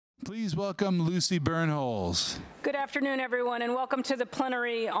Please welcome Lucy Bernholz. Good afternoon, everyone, and welcome to the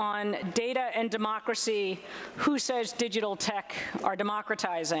plenary on data and democracy. Who says digital tech are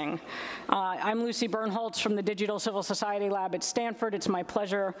democratizing? I'm Lucy Bernholz from the Digital Civil Society Lab at Stanford. It's my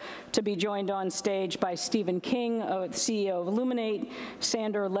pleasure to be joined on stage by Stephen King, CEO of Illuminate,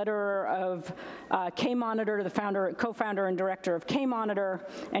 Sander Lederer of K-Monitor, the co-founder and director of K-Monitor,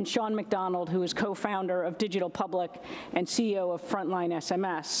 and Sean McDonald, who is co-founder of Digital Public and CEO of Frontline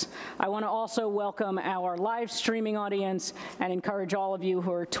SMS. I want to also welcome our live streaming audience and encourage all of you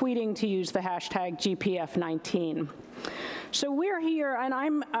who are tweeting to use the hashtag GPF19. So we're here, and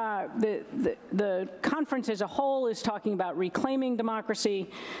the conference as a whole is talking about reclaiming democracy.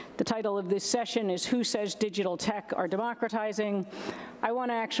 The title of this session is Who Says Digital Tech Are Democratizing? I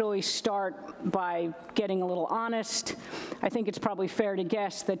want to actually start by getting a little honest. I think it's probably fair to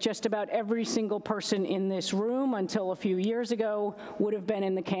guess that just about every single person in this room until a few years ago would have been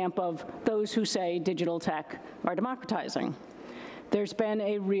in the camp of those who say digital tech are democratizing. There's been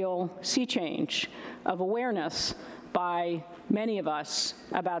a real sea change of awareness by many of us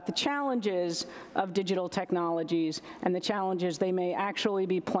about the challenges of digital technologies and the challenges they may actually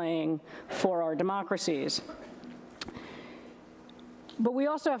be playing for our democracies. But we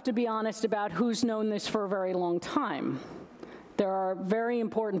also have to be honest about who's known this for a very long time. There are very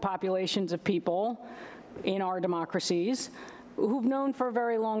important populations of people in our democracies who've known for a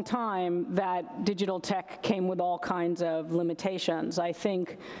very long time that digital tech came with all kinds of limitations. I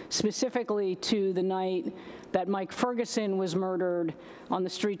think specifically to the night that Mike Ferguson was murdered on the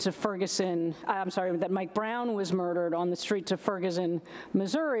streets of Ferguson, that Mike Brown was murdered on the streets of Ferguson,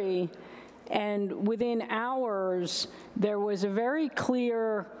 Missouri, and within hours, there was a very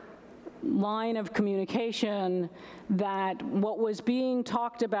clear line of communication that what was being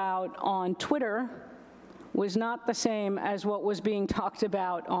talked about on Twitter was not the same as what was being talked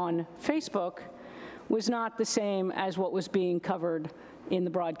about on Facebook, was not the same as what was being covered in the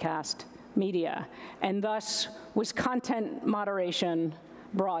broadcast media, and thus was content moderation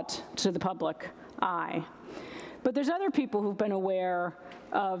brought to the public eye. But there's other people who've been aware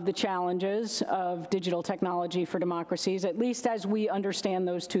of the challenges of digital technology for democracies, at least as we understand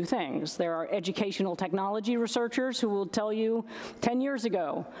those two things. There are educational technology researchers who will tell you 10 years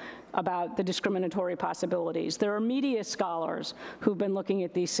ago about the discriminatory possibilities. There are media scholars who've been looking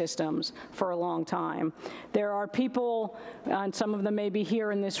at these systems for a long time. There are people, and some of them may be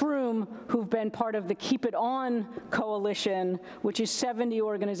here in this room, who've been part of the Keep It On coalition, which is 70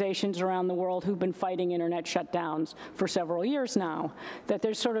 organizations around the world who've been fighting internet shutdowns for several years now, that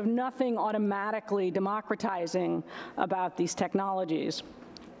there's sort of nothing automatically democratizing about these technologies.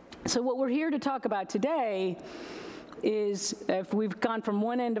 So what we're here to talk about today is, if we've gone from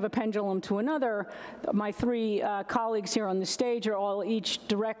one end of a pendulum to another, my three colleagues here on the stage are all each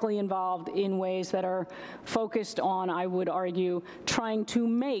directly involved in ways that are focused on, I would argue, trying to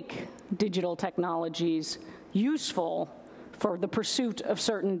make digital technologies useful for the pursuit of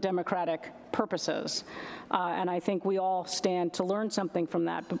certain democratic purposes. And I think we all stand to learn something from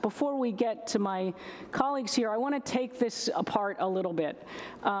that. But before we get to my colleagues here, I want to take this apart a little bit.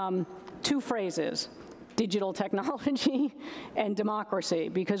 Two phrases: digital technology and democracy,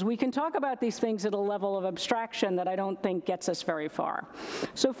 because we can talk about these things at a level of abstraction that I don't think gets us very far.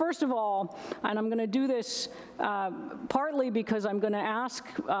 So first of all, and I'm going to do this partly because I'm going to ask,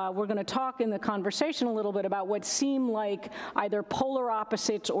 we're going to talk in the conversation a little bit about what seem like either polar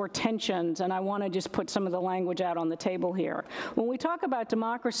opposites or tensions, and I want to just put some of the language out on the table here. When we talk about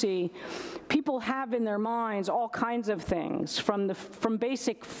democracy, people have in their minds all kinds of things, from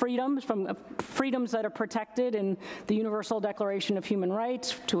basic freedoms, from freedoms that are protected in the Universal Declaration of Human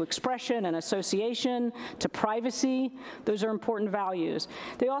Rights, to expression and association, to privacy. Those are important values.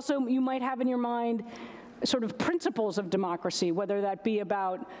 They also, you might have in your mind, sort of principles of democracy, whether that be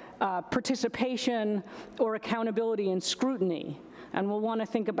about participation or accountability and scrutiny. And we'll want to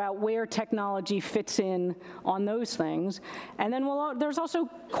think about where technology fits in on those things. And then there's also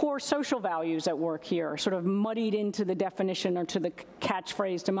core social values at work here, sort of muddied into the definition or to the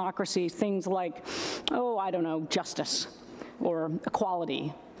catchphrase democracy, things like, oh, I don't know, justice or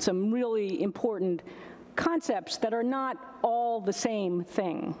equality, some really important concepts that are not all the same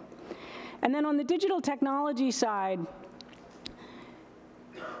thing. And then on the digital technology side,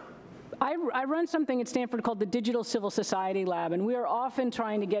 I run something at Stanford called the Digital Civil Society Lab, and we are often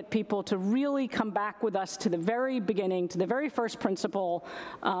trying to get people to really come back with us to the very beginning, to the very first principle,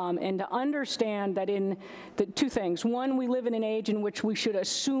 and to understand that in the two things. One, we live in an age in which we should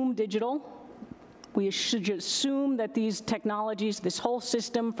assume digital. We should assume that these technologies, this whole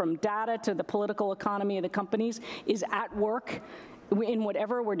system from data to the political economy of the companies, is at work in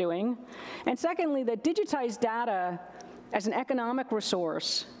whatever we're doing. And secondly, that digitized data as an economic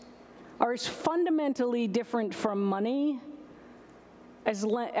resource are as fundamentally different from money as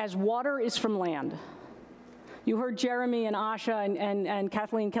water is from land. You heard Jeremy and Asha and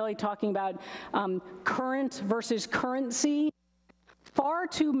Kathleen Kelly talking about current versus currency. Far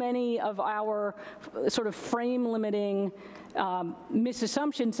too many of our sort of frame-limiting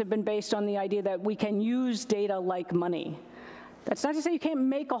misassumptions have been based on the idea that we can use data like money. That's not to say you can't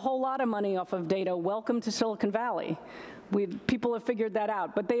make a whole lot of money off of data. Welcome to Silicon Valley. People have figured that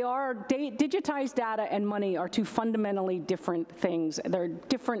out. But digitized data and money are two fundamentally different things. They're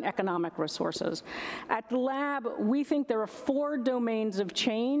different economic resources. At the lab, we think there are 4 domains of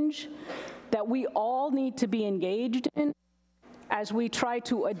change that we all need to be engaged in as we try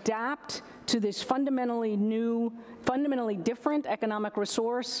to adapt to this fundamentally new, fundamentally different economic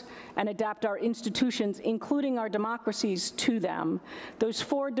resource and adapt our institutions, including our democracies, to them. Those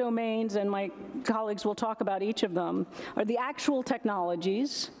 4 domains, and my colleagues will talk about each of them, are the actual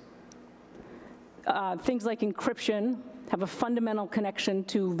technologies. Things like encryption have a fundamental connection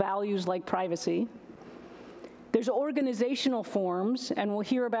to values like privacy. There's organizational forms, and we'll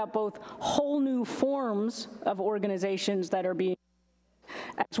hear about both whole new forms of organizations that are being,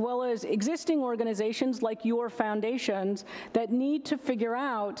 as well as existing organizations like your foundations that need to figure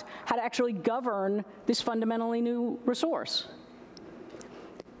out how to actually govern this fundamentally new resource.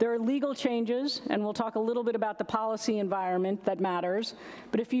 There are legal changes, and we'll talk a little bit about the policy environment that matters,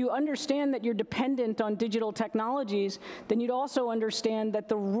 but if you understand that you're dependent on digital technologies, then you'd also understand that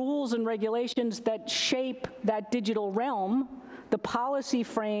the rules and regulations that shape that digital realm, the policy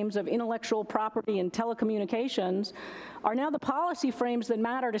frames of intellectual property and telecommunications, are now the policy frames that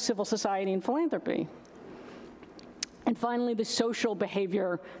matter to civil society and philanthropy. And finally, the social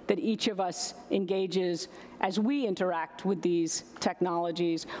behavior that each of us engages as we interact with these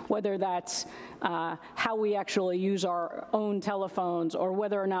technologies, whether that's how we actually use our own telephones or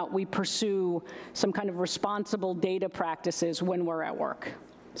whether or not we pursue some kind of responsible data practices when we're at work.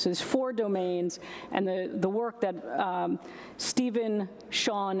 So there's 4 domains, and the work that Stephen,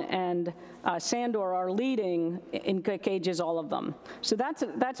 Sean, and Sandor are leading engages all of them. So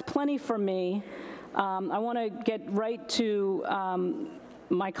that's plenty from me. I want to get right to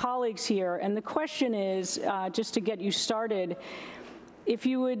my colleagues here, and the question is, just to get you started, if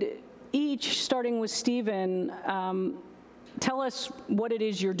you would each, starting with Stephen, tell us what it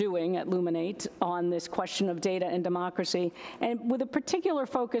is you're doing at Luminate on this question of data and democracy, and with a particular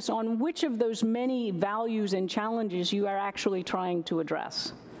focus on which of those many values and challenges you are actually trying to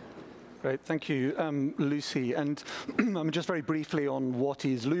address. Great, thank you, Lucy. And just very briefly on what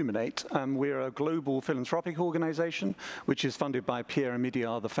is Luminate. We're a global philanthropic organization, which is funded by Pierre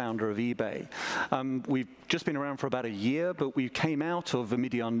Omidyar, the founder of eBay. We've just been around for about a year, but we came out of the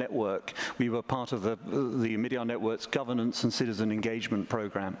Omidyar Network. We were part of the Omidyar Network's governance and citizen engagement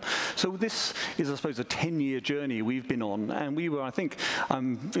program. So this is, I suppose, a 10-year journey we've been on, and we were, I think,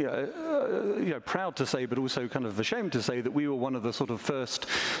 proud to say, but also kind of ashamed to say that we were one of the sort of first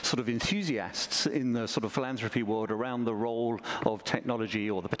sort of enthusiasts in the sort of philanthropy world around the role of technology,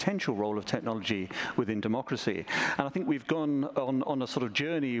 or the potential role of technology within democracy. And I think we've gone on a sort of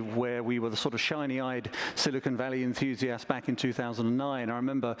journey where we were the sort of shiny-eyed Silicon Valley enthusiasts back in 2009. I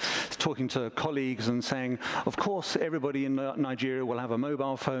remember talking to colleagues and saying, of course, everybody in Nigeria will have a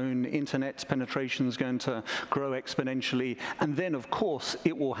mobile phone, internet penetration is going to grow exponentially, and then, of course,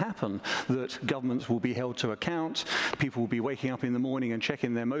 it will happen that governments will be held to account, people will be waking up in the morning and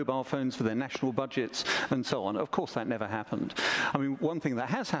checking their mobile phones for their national budgets, and so on. Of course, that never happened. I mean, one thing that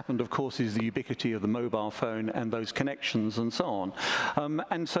has happened, of course, is the ubiquity of the mobile phone and those connections and so on.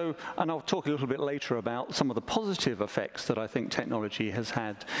 And I'll talk a little bit later about some of the positive effects that I think technology has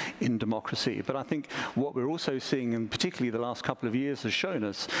had in democracy. But I think what we're also seeing, and particularly the last couple of years has shown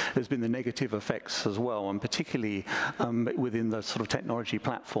us, has been the negative effects as well, and particularly within the sort of technology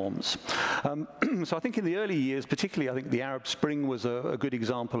platforms. So I think in the early years, particularly, I think the Arab Spring was a good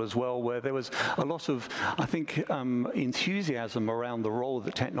example as well, where there was a lot of, I think, enthusiasm around the role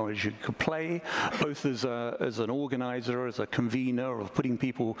that technology could play, both as an organizer, as a convener, of putting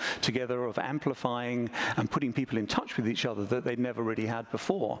people together, of amplifying and putting people in touch with each other that they'd never really had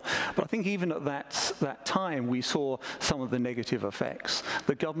before. But I think even at that time, we saw some of the negative effects.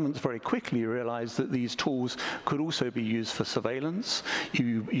 The governments very quickly realized that these tools could also be used for surveillance.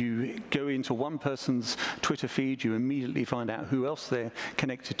 You go into one person's Twitter feed, you immediately find out who else they're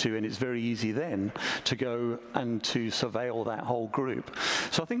connected to, and it's very easy then to go and to surveil that whole group.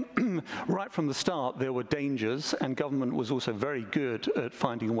 So I think right from the start there were dangers, and government was also very good at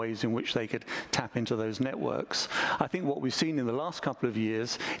finding ways in which they could tap into those networks. I think what we've seen in the last couple of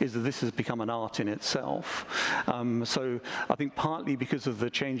years is that this has become an art in itself. So I think partly because of the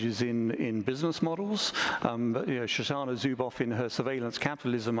changes in business models, Shoshana Zuboff in her Surveillance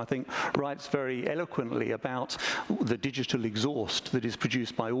Capitalism, I think, writes very eloquently about the digital exhaust that is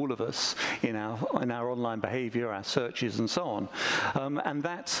produced by all of us in our online behavior, our searches, and so on. And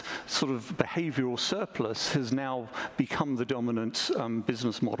that sort of behavioral surplus has now become the dominant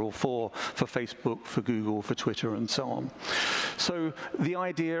business model for Facebook, for Google, for Twitter, and so on. So the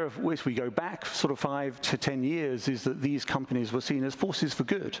idea of, if we go back sort of 5 to 10 years, is that these companies were seen as forces for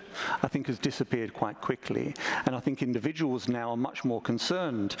good, I think has disappeared quite quickly. And I think individuals now are much more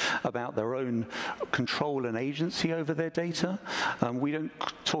concerned about their own control and agency over their data. We don't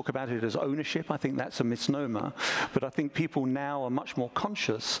talk about it as ownership. I think that's a misnomer. But I think people now are much more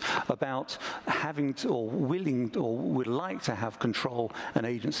conscious about having to, or willing, or would like to have control and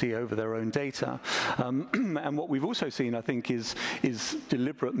agency over their own data. And what we've also seen, I think, is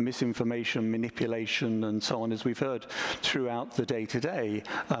deliberate misinformation, manipulation, and so on, as we've heard throughout the day today,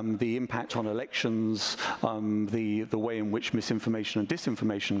 the impact on elections, the way in which misinformation and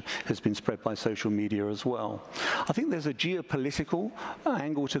disinformation has been spread by social media as well. I think there's a geopolitical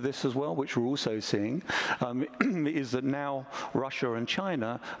angle to this as well, which we're also seeing, is that now Russia and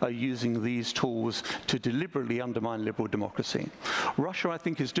China are using these tools to deliberately undermine liberal democracy. Russia, I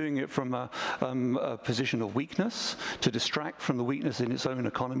think, is doing it from a position of weakness, to distract from the weakness in its own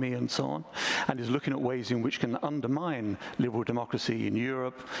economy and so on, and is looking at ways in which can undermine liberal democracy in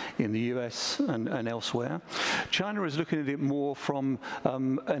Europe, in the US, and elsewhere. China is looking at it more from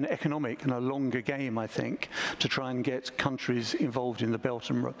an economic and a longer game, I think, to try and get countries involved in the Belt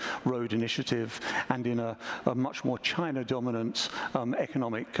and Road Initiative and in a much more China-dominant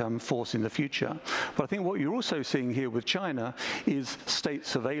economic force in the future. But I think what you're also seeing here with China is state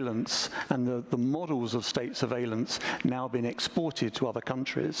surveillance and the models of state surveillance now being exported to other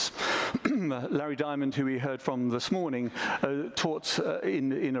countries. Larry Diamond, who we heard from this morning, talked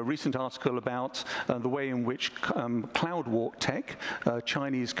in a recent article about the way in which CloudWalk Tech, a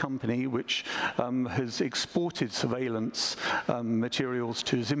Chinese company which has exported surveillance materials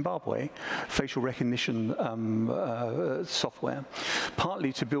to Zimbabwe, facial recognition software,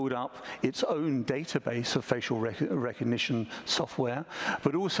 partly to build up its own database of facial recognition software,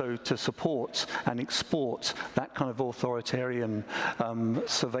 but also to support and export that kind of authoritarian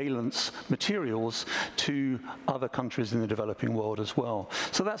surveillance materials to other countries in the developing world as well.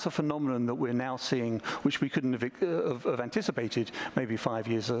 So that's a phenomenon that we're now seeing, which we couldn't have anticipated maybe 5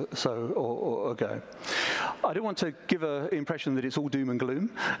 years or so ago. I don't want to give an impression that it's all doom and gloom.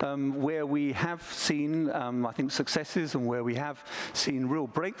 Where we have seen, I think, successes and where we have seen real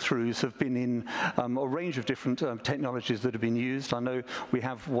breakthroughs have been in a range of different technologies that have been used. I know we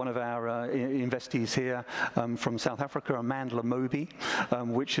have one of our investees here from South Africa, Amandla Moby,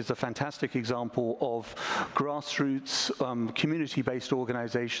 which is a fantastic example of grassroots, community-based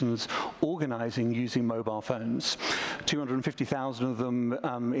organizations organizing using mobile phones. 250,000 of them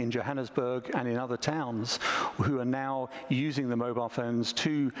in Johannesburg and in other towns who are now using the mobile phones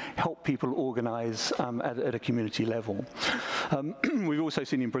to help people organize at a community level. We've also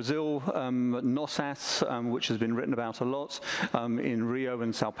seen in Brazil, NOSAS, which has been written about a lot, in Rio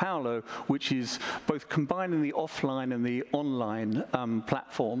and Sao Paulo, which is both combining the offline and the online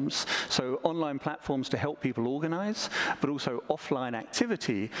platforms. So online platforms to help people organize, but also offline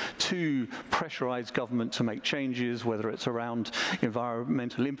activity to pressurize government to make changes, whether it's around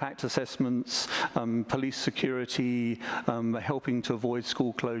environmental impact assessments, police security, helping to avoid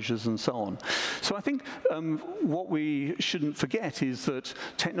school closures, and so on. So I think what we shouldn't forget is that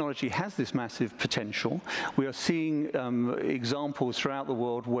technology has this massive potential. We are seeing examples throughout the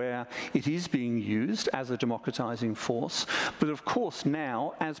world where it is being used as a democratizing force. But of course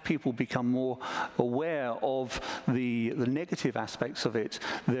now, as people become more aware of the negative aspects of it,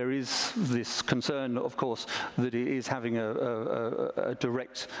 there is this concern, of course, that it is having a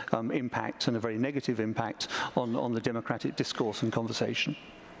direct impact and a very negative impact on the democratic discourse and conversation.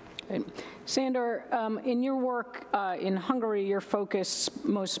 Sander, in your work in Hungary, you're focused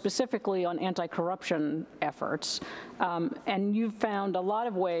most specifically on anti-corruption efforts, and you've found a lot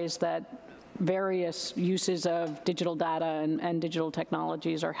of ways that various uses of digital data and digital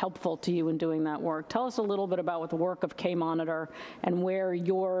technologies are helpful to you in doing that work. Tell us a little bit about what the work of K-Monitor and where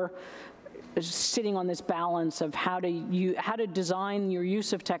your sitting on this balance of how to design your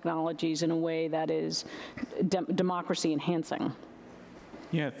use of technologies in a way that is democracy enhancing.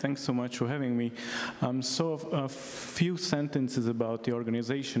 Yeah, thanks so much for having me. So a few sentences about the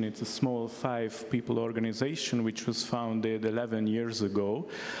organization. It's a small 5-people organization which was founded 11 years ago.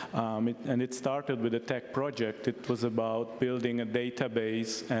 And it started with a tech project. It was about building a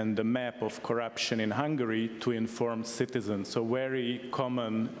database and a map of corruption in Hungary to inform citizens. So very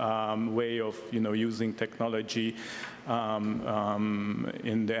common way of using technology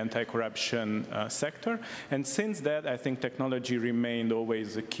in the anti-corruption sector. And since that, I think technology remained always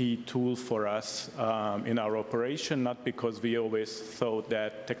a key tool for us in our operation, not because we always thought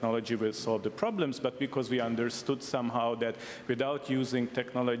that technology will solve the problems, but because we understood somehow that without using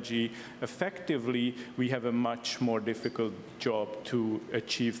technology effectively, we have a much more difficult job to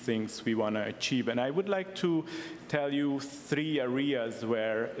achieve things we want to achieve. And I would like to tell you 3 areas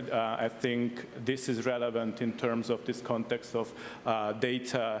where I think this is relevant in terms of this context of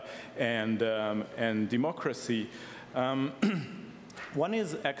data and democracy. One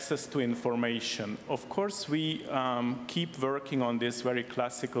is access to information. Of course, we keep working on these very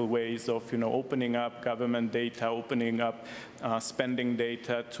classical ways of opening up government data, opening up spending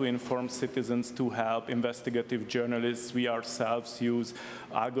data to inform citizens, to help investigative journalists. We ourselves use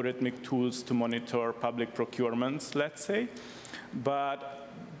algorithmic tools to monitor public procurements, let's say. But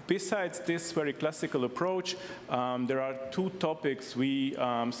besides this very classical approach, there are 2 topics we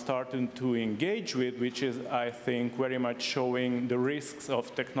started to engage with, which is, I think, very much showing the risks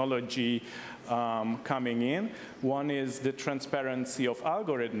of technology coming in. One is the transparency of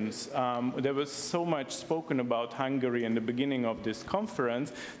algorithms. There was so much spoken about Hungary in the beginning of this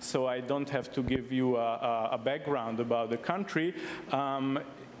conference, so I don't have to give you a background about the country.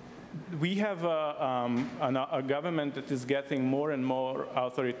 We have a government that is getting more and more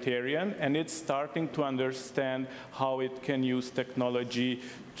authoritarian, and it's starting to understand how it can use technology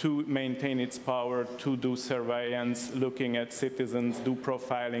to maintain its power, to do surveillance, looking at citizens, do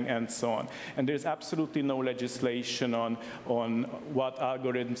profiling, and so on. And there's absolutely no legislation on what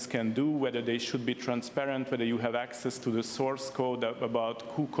algorithms can do, whether they should be transparent, whether you have access to the source code, about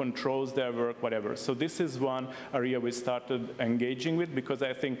who controls their work, whatever. So this is one area we started engaging with, because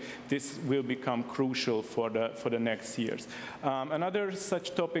I think this will become crucial for the next years. Another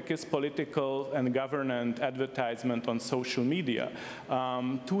such topic is political and government advertisement on social media.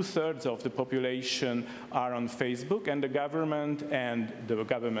 2/3 of the population are on Facebook, and the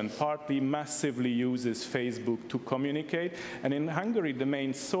government party massively uses Facebook to communicate. And in Hungary, the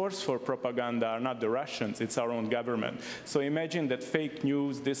main source for propaganda are not the Russians, it's our own government. So imagine that fake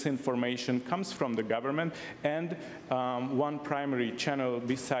news, disinformation comes from the government, and one primary channel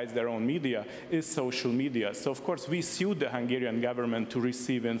besides their own media is social media. So of course, we sued the Hungarian government to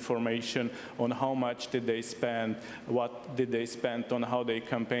receive information on how much did they spend, what did they spend on how their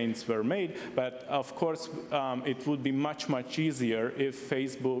campaigns were made. But of course, it would be much, much easier if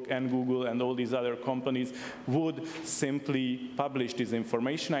Facebook and Google and all these other companies would simply publish this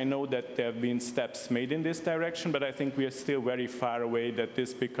information. I know that there have been steps made in this direction, but I think we are still very far away that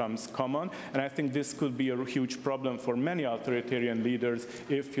this becomes common. And I think this could be a huge problem for many authoritarian leaders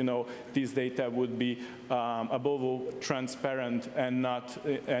if, these data would be above all transparent and not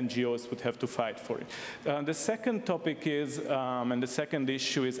NGOs would have to fight for it. The second topic is, and the second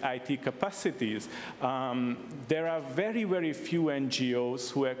issue is IT capacities. There are very, very few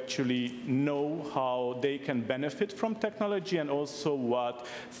NGOs who actually know how they can benefit from technology and also what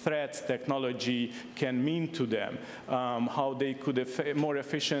threats technology can mean to them, how they could more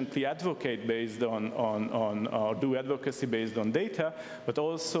efficiently advocate based on or do advocacy based on data, but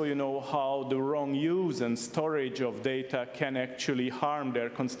also, how the wrong use and storage of data can actually harm their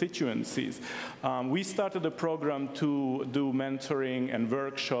constituencies. We started a program to do mentoring and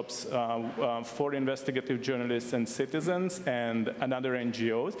workshops for investigative journalists and citizens and other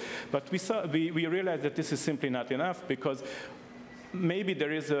NGOs, but we realized that this is simply not enough, because maybe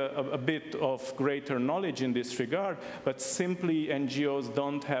there is a bit of greater knowledge in this regard, but simply NGOs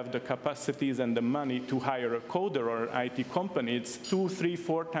don't have the capacities and the money to hire a coder or an IT company. It's 2, 3,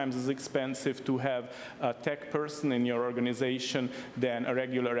 4 times as expensive to have a tech person in your organization than a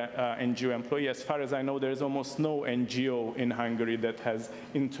regular NGO employee. As far as I know, there is almost no NGO in Hungary that has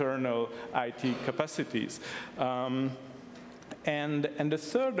internal IT capacities. And the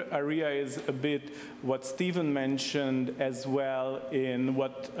third area is a bit what Stephen mentioned as well, in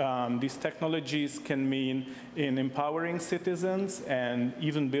what these technologies can mean in empowering citizens and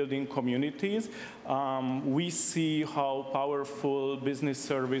even building communities. We see how powerful business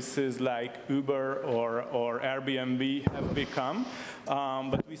services like Uber or Airbnb have become,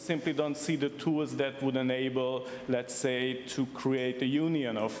 but we simply don't see the tools that would enable, let's say, to create a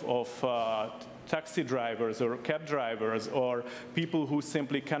union of taxi drivers or cab drivers or people who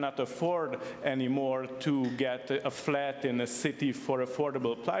simply cannot afford anymore to get a flat in a city for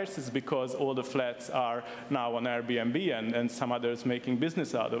affordable prices because all the flats are now on Airbnb and some others making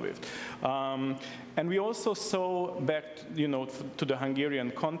business out of it. And we also saw back, to the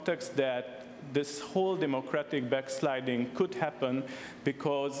Hungarian context that this whole democratic backsliding could happen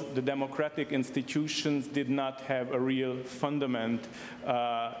because the democratic institutions did not have a real fundament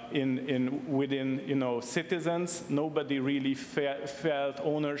within citizens. Nobody really felt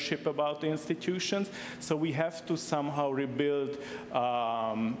ownership about the institutions. So we have to somehow rebuild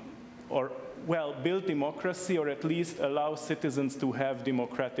build democracy, or at least allow citizens to have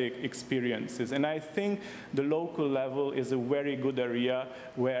democratic experiences. And I think the local level is a very good area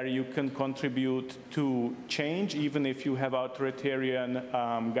where you can contribute to change, even if you have authoritarian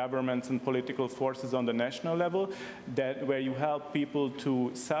governments and political forces on the national level, where you help people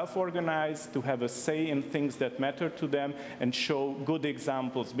to self-organize, to have a say in things that matter to them, and show good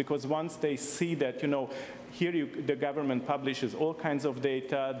examples. Because once they see that, here the government publishes all kinds of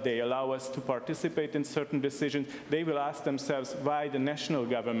data, they allow us to participate in certain decisions, they will ask themselves why the national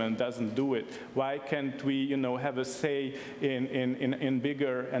government doesn't do it. Why can't we have a say in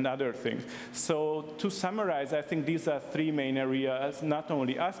bigger and other things? So to summarize, I think these are three main areas, not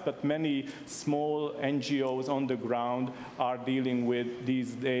only us, but many small NGOs on the ground are dealing with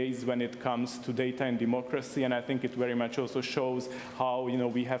these days when it comes to data and democracy, and I think it very much also shows how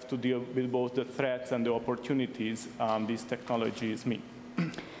we have to deal with both the threats and the opportunities these technologies meet.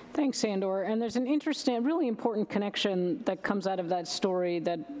 Thanks, Sandor. And there's an interesting, really important connection that comes out of that story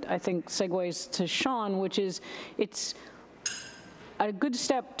that I think segues to Sean, which is it's a good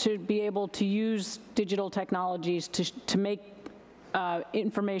step to be able to use digital technologies to make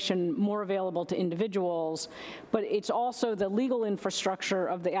information more available to individuals, but it's also the legal infrastructure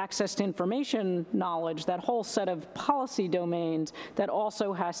of the access to information knowledge, that whole set of policy domains that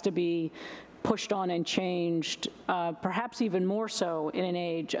also has to be pushed on and changed, perhaps even more so in an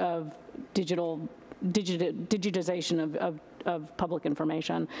age of digitization of public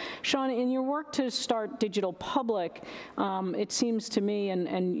information. Sean, in your work to start Digital Public, it seems to me,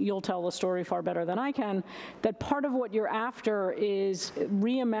 and you'll tell the story far better than I can, that part of what you're after is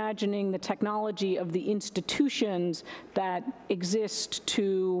reimagining the technology of the institutions that exist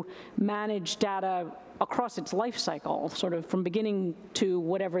to manage data across its life cycle, sort of from beginning to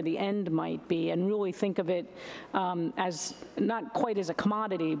whatever the end might be, and really think of it as not quite as a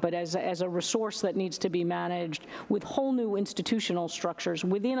commodity, but as a resource that needs to be managed with whole new institutional structures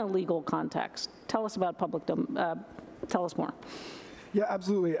within a legal context. Tell us about tell us more. Yeah,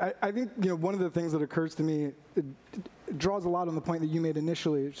 absolutely. I think one of the things that occurs to me, it draws a lot on the point that you made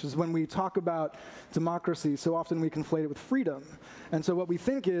initially, which is when we talk about democracy, so often we conflate it with freedom. And so what we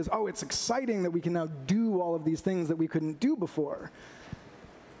think is, oh, it's exciting that we can now do all of these things that we couldn't do before.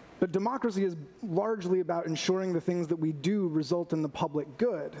 But democracy is largely about ensuring the things that we do result in the public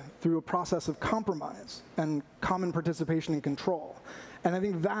good through a process of compromise and common participation and control. And I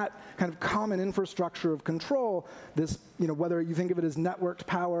think that kind of common infrastructure of control, this, whether you think of it as networked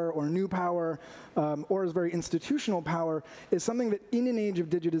power or new power, or as very institutional power, is something that in an age of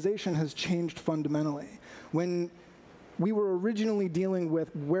digitization has changed fundamentally. When we were originally dealing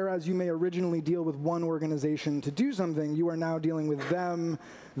with, whereas you may originally deal with one organization to do something, you are now dealing with them,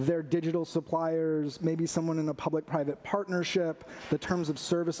 their digital suppliers, maybe someone in a public-private partnership, the terms of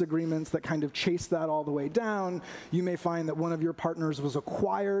service agreements that kind of chase that all the way down. You may find that one of your partners was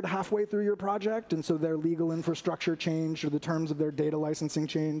acquired halfway through your project, and so their legal infrastructure changed or the terms of their data licensing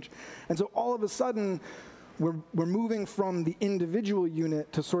changed. And so all of a sudden, we're moving from the individual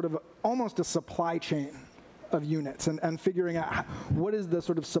unit to sort of almost a supply chain of units and figuring out what is the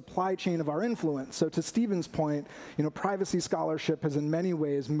sort of supply chain of our influence. So to Stephen's point, privacy scholarship has in many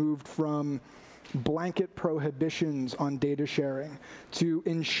ways moved from blanket prohibitions on data sharing to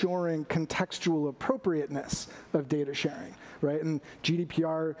ensuring contextual appropriateness of data sharing, right? And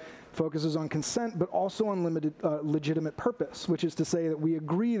GDPR focuses on consent, but also on legitimate purpose, which is to say that we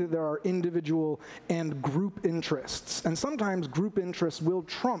agree that there are individual and group interests. And sometimes group interests will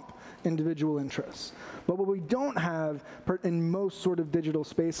trump individual interests. But what we don't have in most sort of digital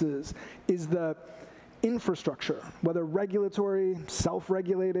spaces is the infrastructure, whether regulatory,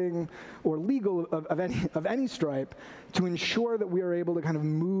 self-regulating, or legal of any stripe, to ensure that we are able to kind of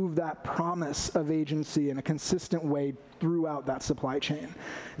move that promise of agency in a consistent way throughout that supply chain.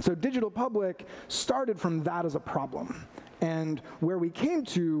 And so Digital Public started from that as a problem. And where we came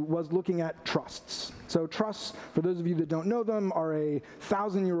to was looking at trusts. So trusts, for those of you that don't know them, are a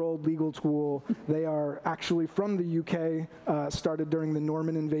 1,000-year-old legal tool. They are actually from the UK, started during the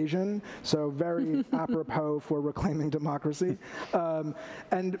Norman invasion, so very apropos for reclaiming democracy.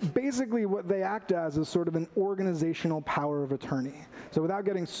 And basically what they act as is sort of an organizational power of attorney. So without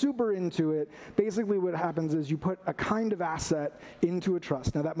getting super into it, basically what happens is you put a kind of asset into a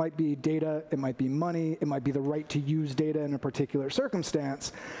trust. Now that might be data, it might be money, it might be the right to use data in a particular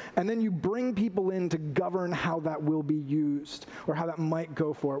circumstance, and then you bring people in to govern how that will be used or how that might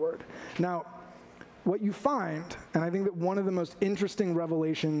go forward. Now, what you find, and I think that one of the most interesting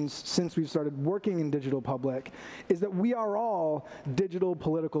revelations since we've started working in Digital Public, is that we are all digital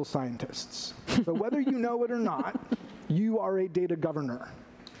political scientists. So whether you know it or not, you are a data governor.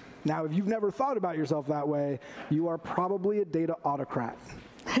 Now, if you've never thought about yourself that way, you are probably a data autocrat.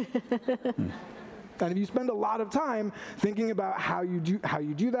 And if you spend a lot of time thinking about how you do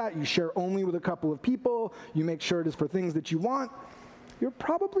that, you share only with a couple of people, you make sure it is for things that you want, you're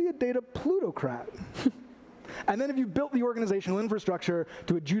probably a data plutocrat. And then if you built the organizational infrastructure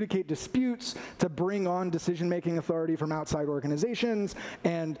to adjudicate disputes, to bring on decision-making authority from outside organizations,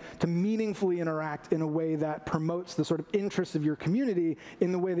 and to meaningfully interact in a way that promotes the sort of interests of your community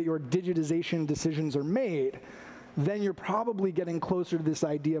in the way that your digitization decisions are made, then you're probably getting closer to this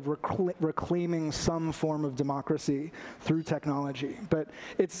idea of reclaiming some form of democracy through technology. But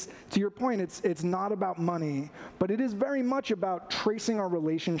it's, to your point, it's not about money, but it is very much about tracing our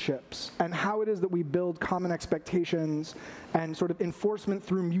relationships and how it is that we build common expectations and sort of enforcement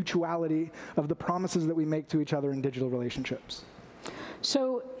through mutuality of the promises that we make to each other in digital relationships.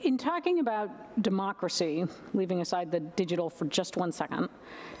 So in talking about democracy, leaving aside the digital for just 1 second,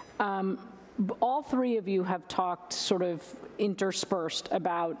 all three of you have talked sort of interspersed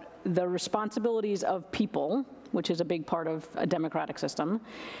about the responsibilities of people, which is a big part of a democratic system,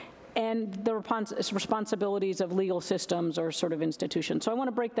 and the responsibilities of legal systems or sort of institutions. So I want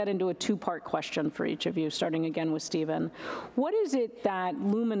to break that into a two-part question for each of you, starting again with Stephen. What is it that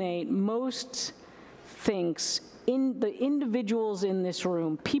Luminate most thinks in the individuals in this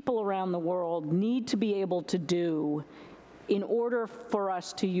room, people around the world, need to be able to do in order for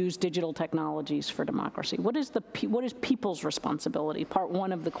us to use digital technologies for democracy? What is people's responsibility? Part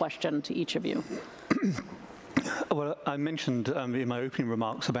one of the question to each of you. Well, I mentioned in my opening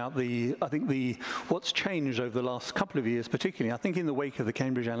remarks about what's changed over the last couple of years, particularly, I think in the wake of the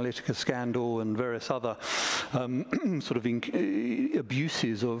Cambridge Analytica scandal and various other sort of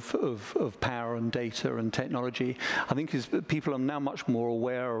abuses of power and data and technology. I think people are now much more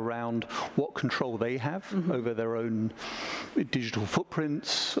aware around what control they have over their own digital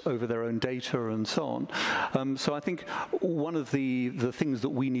footprints, over their own data, and so on. So I think one of the things that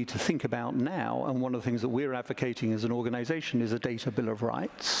we need to think about now, and one of the things that we're advocating as an organization, is a data bill of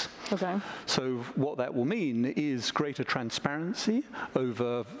rights. Okay. So what that will mean is greater transparency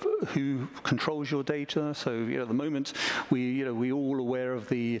over who controls your data. So at the moment, we're all aware of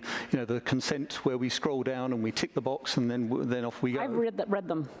the consent where we scroll down and we tick the box and then off we go. I've read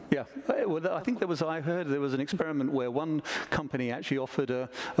them. Yeah. Well, I think I heard there was an experiment where one company actually offered a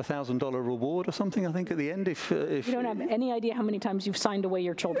 $1,000 reward or something, I think, at the end. If you don't have any idea how many times you've signed away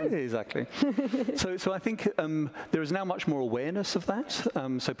your children. Exactly. So I think there is now much more awareness of that.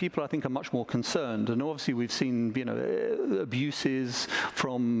 So people, I think, are much more concerned. And obviously, we've seen abuses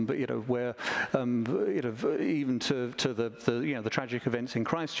from where even to the tragic events in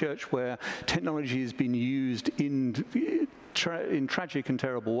Christchurch, where technology has been used in tragic and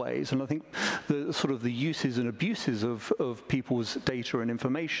terrible ways. And I think the uses and abuses of people's data and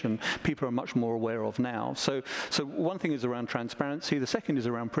information, people are much more aware of now. So one thing is around transparency, the second is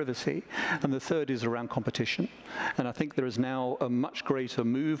around privacy, and the third is around competition. And I think there is now a much greater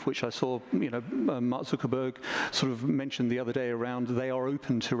move, which I saw Mark Zuckerberg sort of mentioned the other day, around they are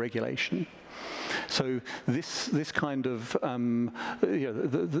open to regulation. So this kind of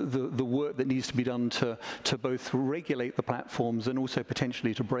the work that needs to be done to both regulate the platforms and also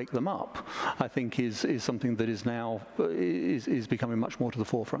potentially to break them up, I think is something that is now is becoming much more to the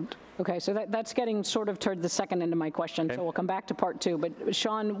forefront. Okay, so that's getting sort of toward the second end of my question. Okay. So we'll come back to part two. But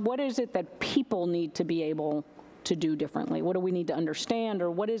Sean, what is it that people need to be able to do differently? What do we need to understand, or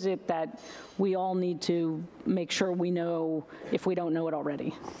what is it that we all need to make sure we know if we don't know it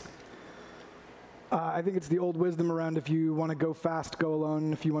already? I think it's the old wisdom around if you want to go fast, go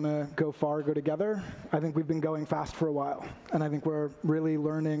alone. If you want to go far, go together. I think we've been going fast for a while. And I think we're really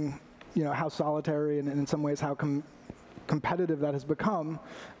learning how solitary and in some ways how competitive that has become,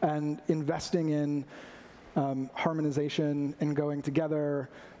 and investing in harmonization and going together,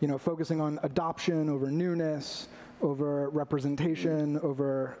 focusing on adoption over newness, over representation,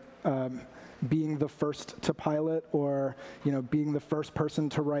 over being the first to pilot, or being the first person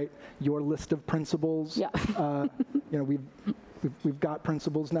to write your list of principles. Yeah. We've got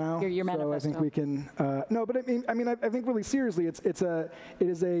principles now. Your manifesto. So I think we can. No, but I think really seriously, it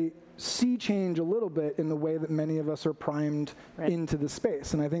is a sea change a little bit in the way that many of us are primed into the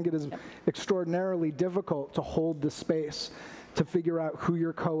space, and I think it is extraordinarily difficult to hold the space to figure out who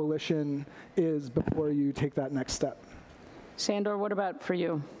your coalition is before you take that next step. Sandor, what about for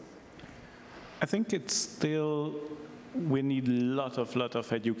you? I think it's still, we need a lot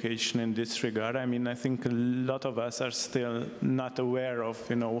of education in this regard. I think a lot of us are still not aware of,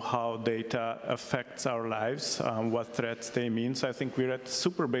 how data affects our lives, what threats they mean. So I think we're at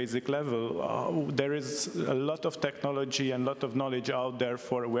super basic level. There is a lot of technology and a lot of knowledge out there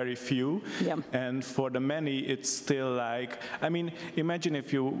for very few. Yeah. And for the many, it's still like, imagine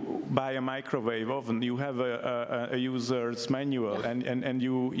if you buy a microwave oven, you have a user's manual, and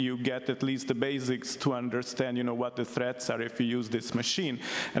you get at least the basics to understand, what the threats are if you use this machine.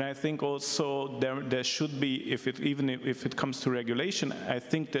 And I think also there should be, even if it comes to regulation, I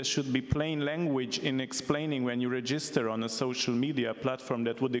think there should be plain language in explaining when you register on a social media platform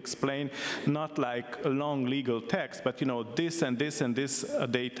that would explain, not like a long legal text, but this and this and this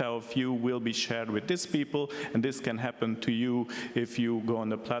data of you will be shared with these people, and this can happen to you if you go on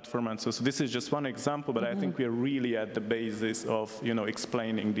the platform. And so this is just one example, but I think we're really at the basis of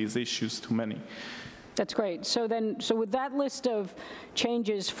explaining these issues to many. That's great. So with that list of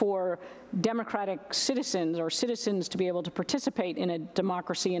changes for democratic citizens, or citizens to be able to participate in a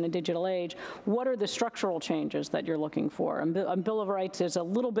democracy in a digital age, what are the structural changes that you're looking for? And Bill of Rights is a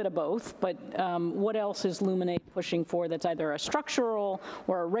little bit of both, but what else is Luminate pushing for that's either a structural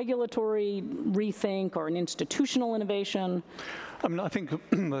or a regulatory rethink or an institutional innovation? I think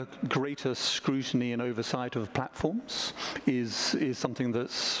greater scrutiny and oversight of platforms is something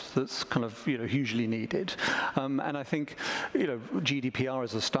that's kind of hugely needed, and I think GDPR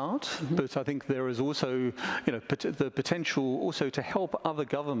is a start, but I think there is also the potential also to help other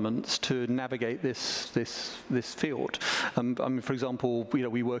governments to navigate this field. For example,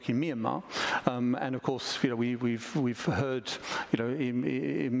 we work in Myanmar, and of course we've heard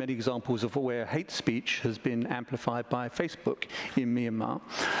in many examples of where hate speech has been amplified by Facebook in Myanmar.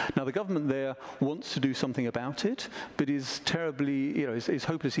 Now, the government there wants to do something about it, but is terribly, is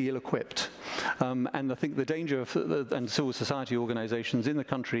hopelessly ill-equipped. And I think the danger of, and civil society organizations in the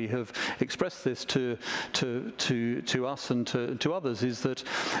country have expressed this to us and to others, is that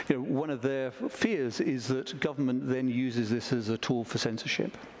one of their fears is that government then uses this as a tool for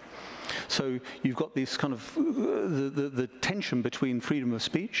censorship. So you've got this kind of the tension between freedom of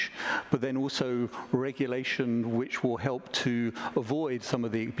speech, but then also regulation, which will help to avoid some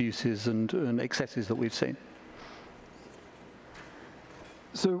of the abuses and excesses that we've seen.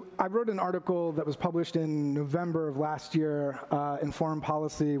 So I wrote an article that was published in November of last year in Foreign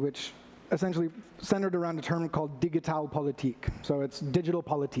Policy, which essentially centered around a term called digital politique. So it's digital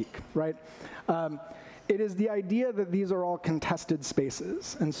politique, right? It is the idea that these are all contested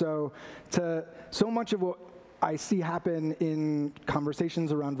spaces. And so much of what I see happen in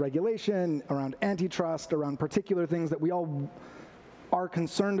conversations around regulation, around antitrust, around particular things that we all are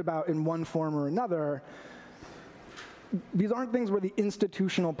concerned about in one form or another, these aren't things where the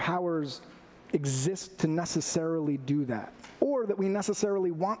institutional powers exist to necessarily do that, or that we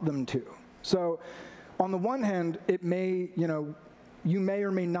necessarily want them to. So on the one hand, it may, you may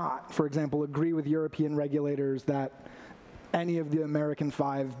or may not, for example, agree with European regulators that any of the American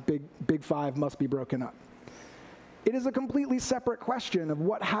big five must be broken up. It is a completely separate question of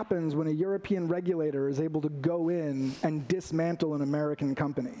what happens when a European regulator is able to go in and dismantle an American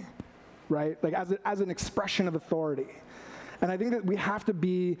company, right? Like as an expression of authority. And I think that we have to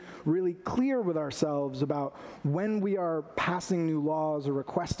be really clear with ourselves about when we are passing new laws or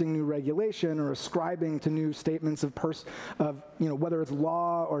requesting new regulation or ascribing to new statements of whether it's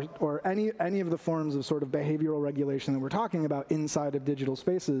law or any of the forms of sort of behavioral regulation that we're talking about inside of digital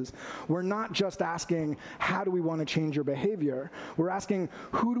spaces. We're not just asking, how do we want to change your behavior? We're asking,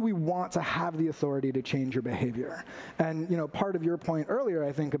 who do we want to have the authority to change your behavior? And part of your point earlier,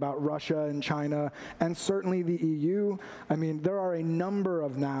 I think, about Russia and China, and certainly the EU, mean, there are a number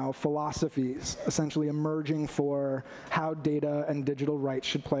of now philosophies essentially emerging for how data and digital rights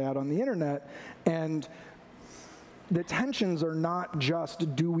should play out on the internet. And the tensions are not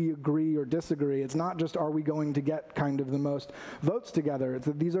just, do we agree or disagree? It's not just, are we going to get kind of the most votes together? It's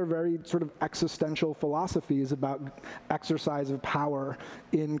that these are very sort of existential philosophies about exercise of power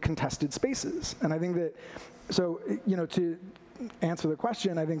in contested spaces. And I think that, so, to answer the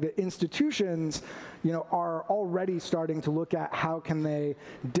question, I think that institutions, are already starting to look at how can they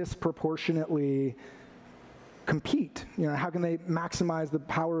disproportionately compete. How can they maximize the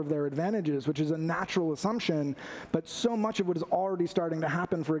power of their advantages, which is a natural assumption, but so much of what is already starting to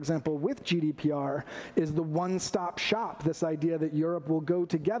happen, for example, with GDPR, is the one-stop shop. This idea that Europe will go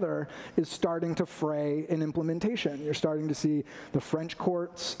together is starting to fray in implementation. You're starting to see the French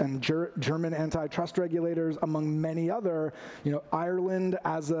courts and German antitrust regulators, among many other. Ireland,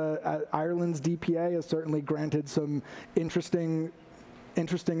 Ireland's DPA has certainly granted some interesting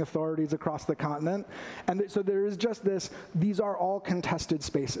authorities across the continent. And so there is just these are all contested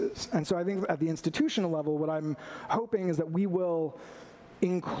spaces. And so I think at the institutional level, what I'm hoping is that we will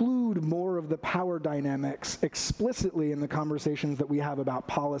include more of the power dynamics explicitly in the conversations that we have about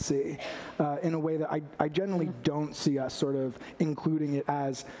policy in a way that I generally don't see us sort of including it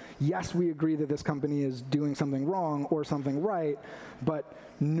as, yes, we agree that this company is doing something wrong or something right, but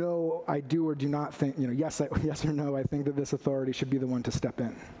no, I do or do not think, yes or no, I think that this authority should be the one to step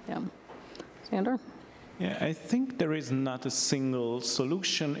in. Yeah. Sander? Yeah, I think there is not a single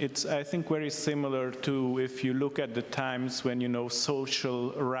solution. It's, I think, very similar to if you look at the times when,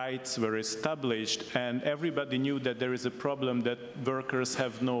 social rights were established and everybody knew that there is a problem that workers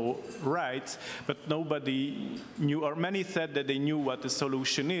have no rights, but nobody knew, or many said that they knew what the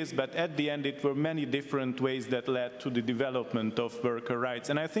solution is, but at the end it were many different ways that led to the development of worker rights.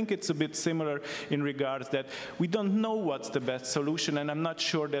 And I think it's a bit similar in regards that we don't know what's the best solution, and I'm not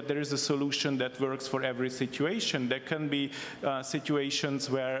sure that there is a solution that works for every situation. There can be situations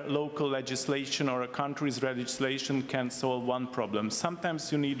where local legislation or a country's legislation can solve one problem.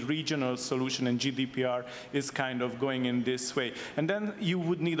 Sometimes you need regional solution, and GDPR is kind of going in this way. And then you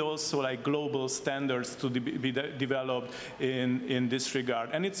would need also like global standards to be developed in this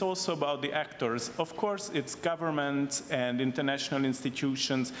regard. And it's also about the actors. Of course, it's governments and international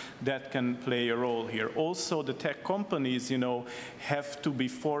institutions that can play a role here. Also, the tech companies, have to be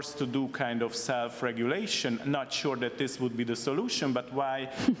forced to do kind of self-regulation. Not sure that this would be the solution, but why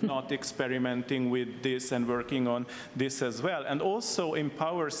not experimenting with this and working on this as well? And also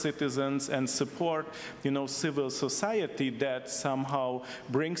empower citizens and support, civil society that somehow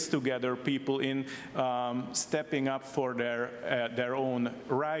brings together people in stepping up for their own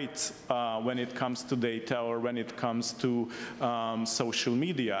rights when it comes to data or when it comes to social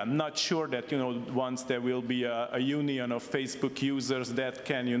media. I'm not sure that, once there will be a union of Facebook users that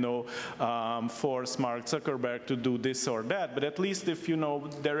can, force Mark Zuckerberg to do this or that, but at least if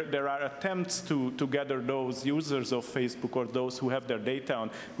there are attempts to gather those users of Facebook or those who have their data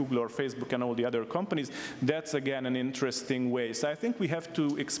on Google or Facebook and all the other companies, that's again an interesting way. So I think we have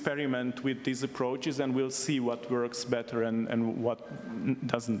to experiment with these approaches and we'll see what works better and what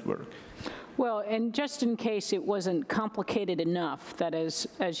doesn't work. Well, and just in case it wasn't complicated enough, that as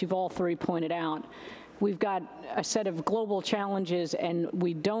you've all three pointed out, we've got a set of global challenges and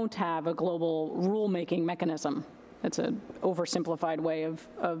we don't have a global rule-making mechanism. That's an oversimplified way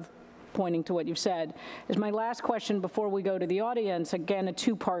of pointing to what you've said. As my last question before we go to the audience, again, a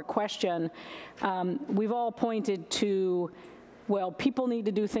two-part question. We've all pointed to, well, people need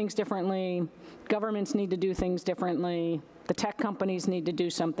to do things differently, governments need to do things differently, the tech companies need to do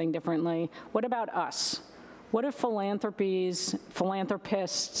something differently. What about us? What if philanthropists,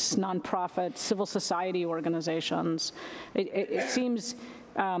 nonprofits, civil society organizations, it seems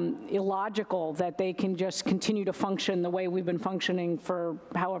illogical that they can just continue to function the way we've been functioning for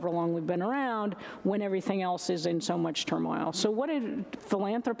however long we've been around when everything else is in so much turmoil. So what do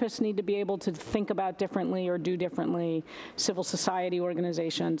philanthropists need to be able to think about differently or do differently, civil society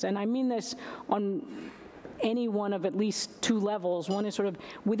organizations? And I mean this on any one of at least two levels. One is sort of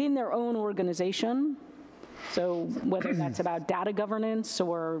within their own organization. So whether that's about data governance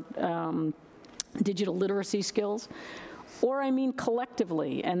or digital literacy skills, or I mean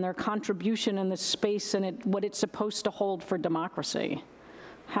collectively and their contribution in the space and what it's supposed to hold for democracy.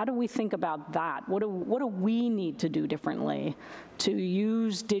 How do we think about that? What do we need to do differently to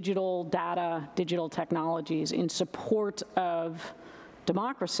use digital data, digital technologies in support of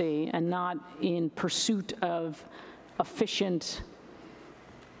democracy and not in pursuit of efficient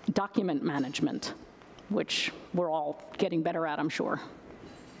document management, which we're all getting better at, I'm sure?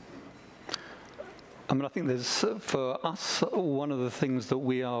 I mean, I think there's, for us, one of the things that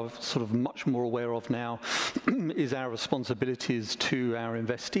we are sort of much more aware of now is our responsibilities to our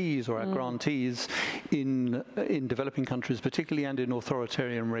investees or our grantees in developing countries, particularly, and in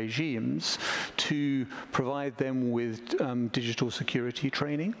authoritarian regimes, to provide them with digital security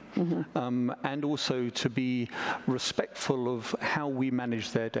training, and also to be respectful of how we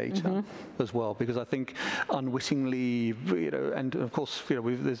manage their data as well. Because I think unwittingly, and of course,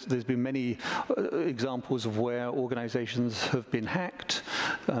 there's been many examples of where organizations have been hacked,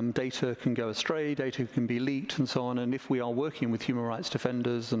 data can go astray, data can be leaked, and so on. And if we are working with human rights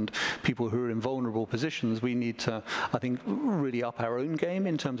defenders and people who are in vulnerable positions, we need to, I think, really up our own game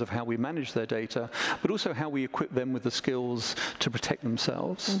in terms of how we manage their data, but also how we equip them with the skills to protect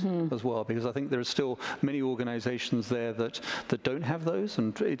themselves as well. Because I think there are still many organizations there that don't have those,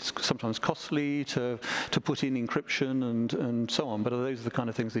 and it's sometimes costly to put in encryption and so on. But those are the kind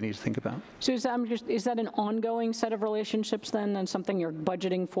of things they need to think about. So is that an ongoing set of relationships then, and something you're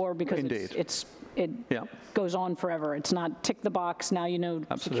budgeting for? Because Indeed. it goes on forever. It's not tick the box, now you know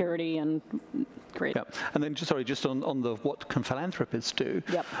Absolutely. Security, and great. Yeah, and then just on the what can philanthropists do?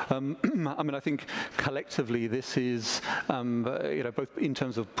 Yep. I mean, I think collectively this is both in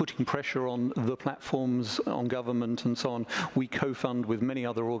terms of putting pressure on the platforms, on government, and so on. We co-fund with many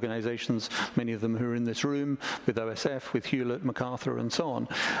other organisations, many of them who are in this room, with OSF, with Hewlett, MacArthur, and so on.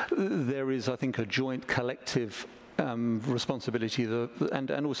 There is, I think, a joint collective responsibility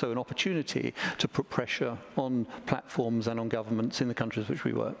and also an opportunity to put pressure on platforms and on governments in the countries which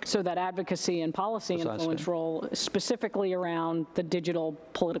we work. So that advocacy and policy influence role specifically around the digital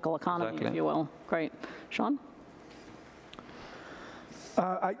political economy, if you will. Great. Sean?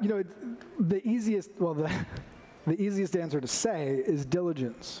 The easiest answer to say is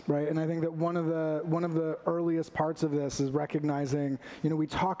diligence, right? And I think that one of the earliest parts of this is recognizing, we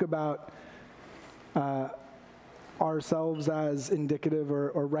talk about ourselves as indicative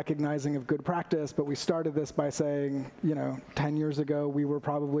or recognizing of good practice, but we started this by saying, 10 years ago, we were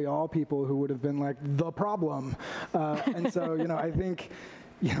probably all people who would have been like, the problem. And so, I think,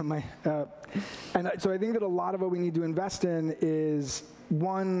 and so I think that a lot of what we need to invest in is,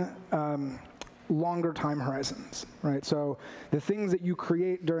 one, longer time horizons, right? So the things that you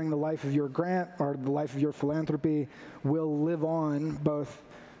create during the life of your grant or the life of your philanthropy will live on both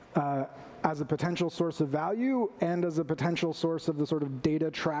as a potential source of value and as a potential source of the sort of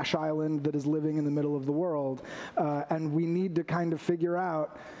data trash island that is living in the middle of the world. And we need to kind of figure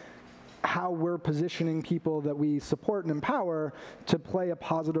out how we're positioning people that we support and empower to play a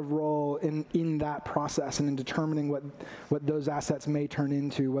positive role in that process and in determining what those assets may turn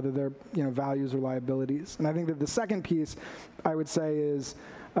into, whether they're values or liabilities. And I think that the second piece I would say is,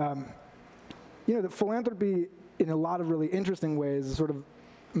 that philanthropy in a lot of really interesting ways is sort of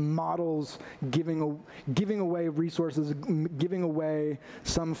models giving away resources, giving away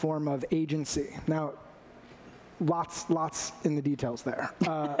some form of agency. Now, lots in the details there.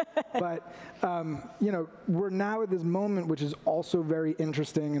 But we're now at this moment which is also very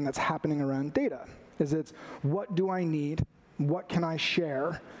interesting, and that's happening around data. It's what do I need? What can I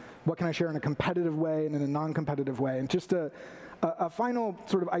share? What can I share in a competitive way and in a non-competitive way? And just a final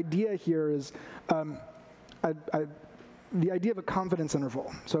sort of idea here is the idea of a confidence interval.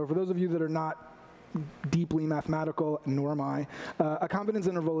 So for those of you that are not deeply mathematical, nor am I, a confidence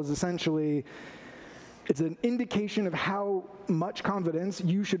interval is essentially, it's an indication of how much confidence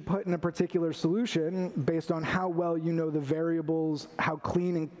you should put in a particular solution based on how well you know the variables, how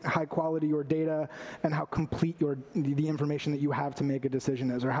clean and high quality your data, and how complete the information that you have to make a decision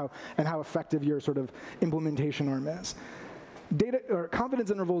is, or how effective your sort of implementation arm is. Data or confidence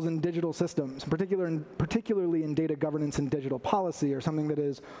intervals in digital systems, particularly in data governance and digital policy, are something that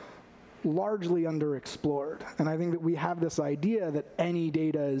is largely underexplored. And I think that we have this idea that any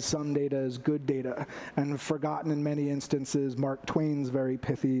data is some data is good data, and forgotten in many instances Mark Twain's very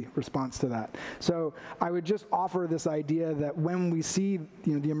pithy response to that. So I would just offer this idea that when we see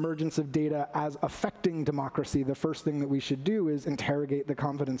the emergence of data as affecting democracy, the first thing that we should do is interrogate the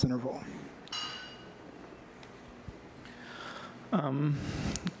confidence interval.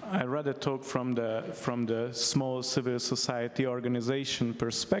 I read a talk from the small civil society organization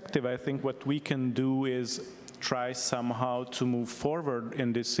perspective. I think what we can do is try somehow to move forward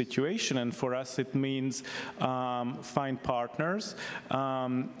in this situation, and for us it means find partners.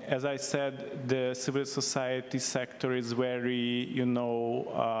 As I said, the civil society sector is very,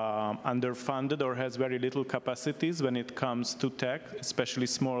 underfunded or has very little capacities when it comes to tech, especially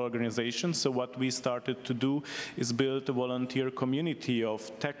small organizations. So what we started to do is build a volunteer community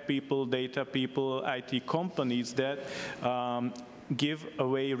of tech people, data people, IT companies that give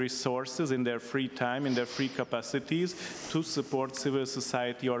away resources in their free time, in their free capacities to support civil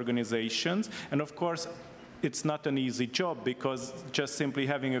society organizations. And of course, it's not an easy job, because just simply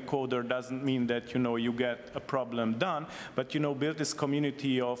having a coder doesn't mean that, you get a problem done, but, build this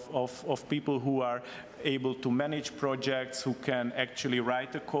community of people who are able to manage projects, who can actually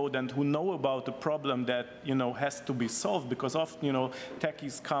write a code and who know about the problem that, has to be solved, because often,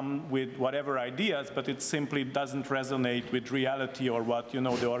 techies come with whatever ideas, but it simply doesn't resonate with reality or what,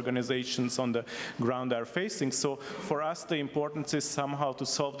 the organizations on the ground are facing. So for us, the importance is somehow to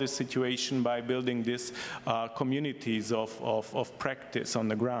solve this situation by building these communities of practice on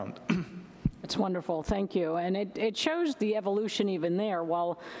the ground. It's wonderful, thank you. And it shows the evolution even there.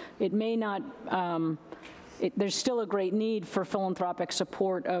 While it may not, there's still a great need for philanthropic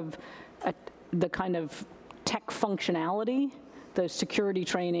support of the kind of tech functionality, the security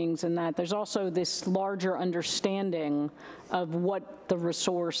trainings and that. There's also this larger understanding of what the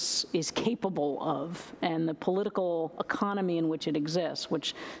resource is capable of and the political economy in which it exists,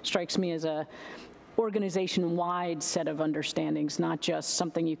 which strikes me as a organization-wide set of understandings, not just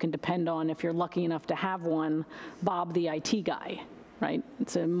something you can depend on if you're lucky enough to have one, Bob the IT guy, right?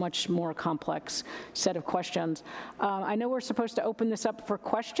 It's a much more complex set of questions. I know we're supposed to open this up for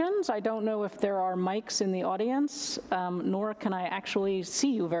questions. I don't know if there are mics in the audience, nor can I actually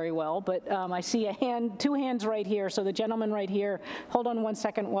see you very well, but I see a hand, two hands right here. So the gentleman right here, hold on 1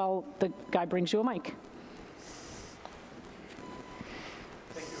 second while the guy brings you a mic.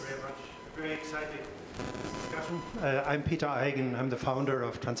 Very exciting discussion. I'm Peter Eigen. I'm the founder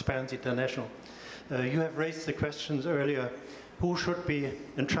of Transparency International. You have raised the questions earlier. Who should be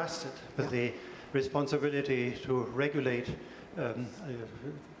entrusted with the responsibility to regulate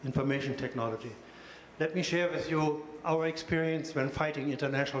information technology? Let me share with you our experience when fighting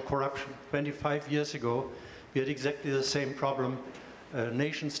international corruption. 25 years ago, we had exactly the same problem.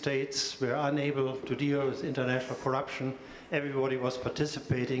 Nation states were unable to deal with international corruption. Everybody was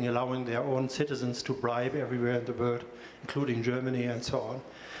participating, allowing their own citizens to bribe everywhere in the world, including Germany and so on.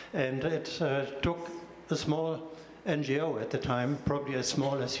 And it took a small NGO at the time, probably as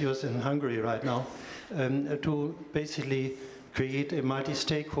small as yours in Hungary right now, to basically create a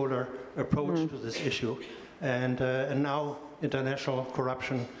multi-stakeholder approach to this issue. And now international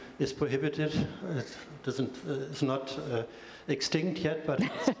corruption is prohibited. It's not extinct yet, but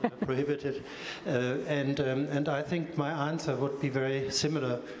it's prohibited. And I think my answer would be very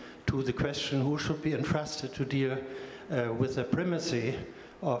similar to the question who should be entrusted to deal with the primacy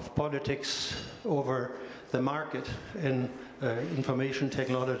of politics over the market in information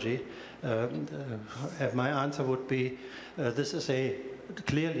technology. My answer would be this is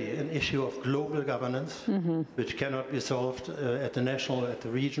clearly an issue of global governance, which cannot be solved at the national, at the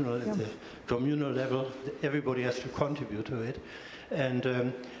regional, at the communal level. Everybody has to contribute to it.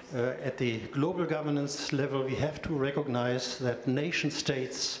 And at the global governance level, we have to recognize that nation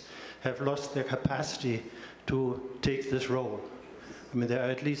states have lost their capacity to take this role. I mean, there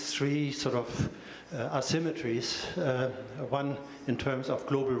are at least three sort of asymmetries. One in terms of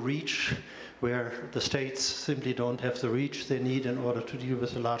global reach, where the states simply don't have the reach they need in order to deal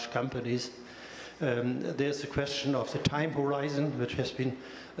with the large companies. There's the question of the time horizon, which has been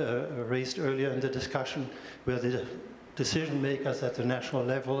raised earlier in the discussion, where the decision makers at the national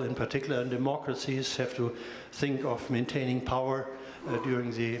level, in particular in democracies, have to think of maintaining power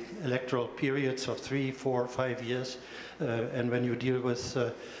during the electoral periods of 3, 4, 5 years. And when you deal with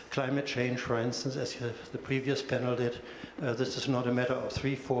climate change, for instance, as the previous panel did, this is not a matter of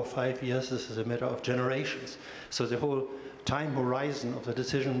 3, 4, 5 years, this is a matter of generations. So the whole time horizon of the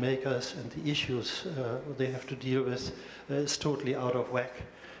decision makers and the issues they have to deal with is totally out of whack.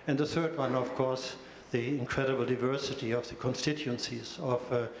 And the third one, of course, the incredible diversity of the constituencies of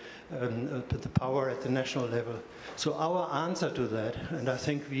the power at the national level. So our answer to that, and I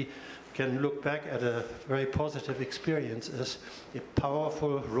think we can look back at a very positive experience, is a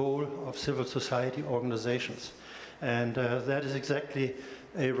powerful role of civil society organizations. And that is exactly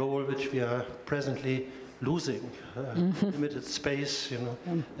a role which we are presently losing. Limited space,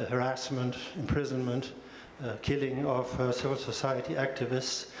 harassment, imprisonment, killing of civil society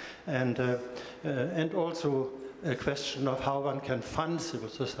activists, and also a question of how one can fund civil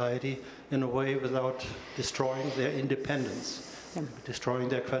society in a way without destroying their independence, destroying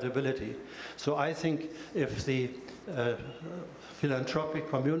their credibility. So I think if the philanthropic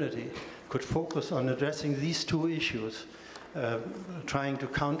community could focus on addressing these two issues, trying to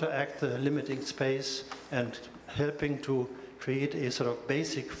counteract the limiting space and helping to create a sort of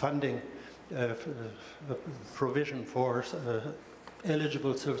basic funding provision for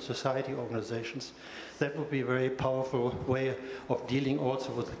eligible civil society organizations. That would be a very powerful way of dealing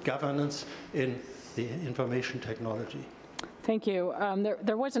also with governance in the information technology. Thank you.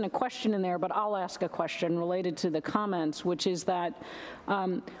 There wasn't a question in there, but I'll ask a question related to the comments, which is that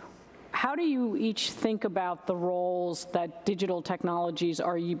how do you each think about the roles that digital technologies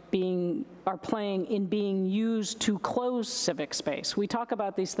are playing in being used to close civic space? We talk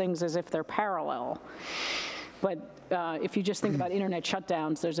about these things as if they're parallel, but if you just think about internet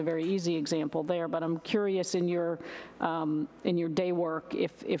shutdowns, there's a very easy example there. But I'm curious in your day work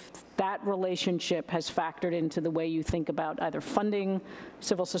if that relationship has factored into the way you think about either funding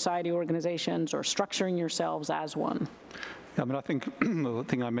civil society organizations or structuring yourselves as one. I mean, I think the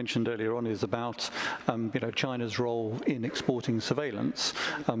thing I mentioned earlier on is about China's role in exporting surveillance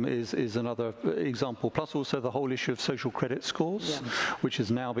is another example. Plus also the whole issue of social credit scores, which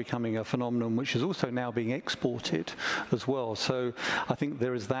is now becoming a phenomenon which is also now being exported as well. So I think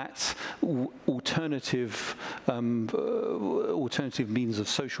there is that alternative means of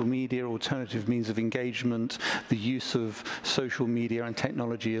social media, alternative means of engagement, the use of social media and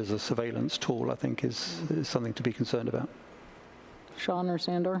technology as a surveillance tool, I think is something to be concerned about. Sean or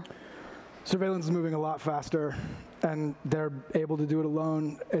Sandor? Surveillance is moving a lot faster, and they're able to do it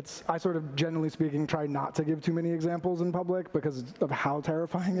alone. I sort of, generally speaking, try not to give too many examples in public because of how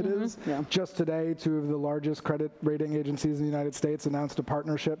terrifying it is. Yeah. Just today, 2 of the largest credit rating agencies in the United States announced a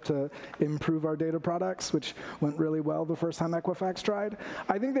partnership to improve our data products, which went really well the first time Equifax tried.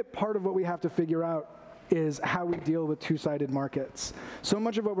 I think that part of what we have to figure out is how we deal with two-sided markets. So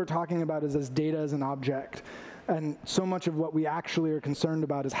much of what we're talking about is as data as an object. And so much of what we actually are concerned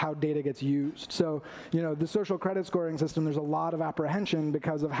about is how data gets used. So, the social credit scoring system, there's a lot of apprehension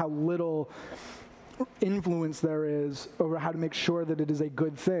because of how little influence there is over how to make sure that it is a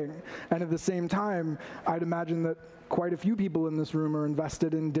good thing. And at the same time, I'd imagine that quite a few people in this room are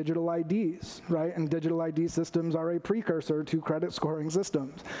invested in digital IDs, right? And digital ID systems are a precursor to credit scoring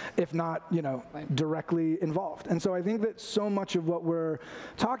systems, if not, directly involved. And so I think that so much of what we're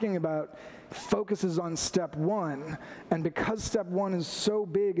talking about focuses on step 1, and because step 1 is so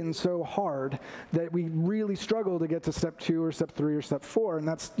big and so hard that we really struggle to get to step 2 or step 3 or step 4, and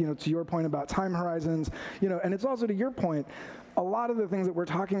that's, to your point about time horizons, and it's also to your point, a lot of the things that we're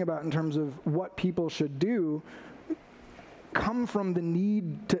talking about in terms of what people should do come from the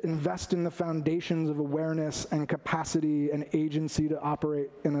need to invest in the foundations of awareness and capacity and agency to operate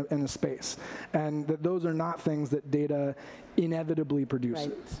in a space. And that those are not things that data inevitably produces.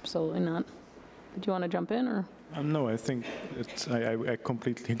 Right, absolutely not. Did you want to jump in, or? No, I think I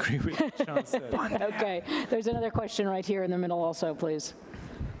completely agree with what Sean said. Okay, there's another question right here in the middle also, please.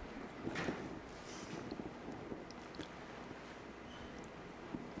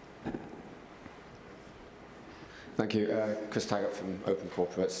 Thank you. Chris Taggart from Open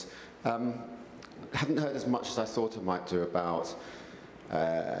Corporates. Haven't heard as much as I thought I might do about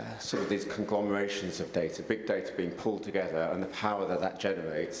sort of these conglomerations of data, big data being pulled together, and the power that that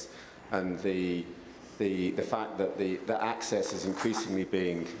generates, and the fact that the access is increasingly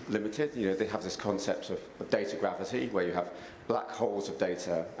being limited. They have this concept of data gravity, where you have black holes of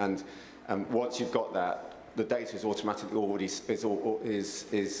data, and once you've got that, the data is automatically already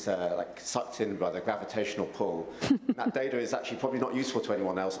like sucked in by the gravitational pull. That data is actually probably not useful to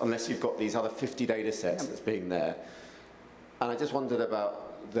anyone else unless you've got these other 50 data sets that's being there. And I just wondered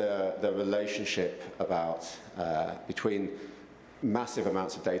about the relationship between massive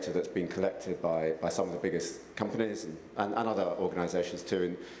amounts of data that's being collected by some of the biggest companies and other organizations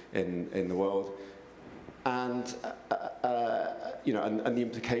too in the world. And and the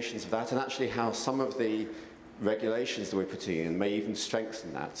implications of that, and actually how some of the regulations that we're putting in may even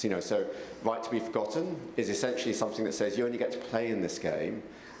strengthen that. So right to be forgotten is essentially something that says you only get to play in this game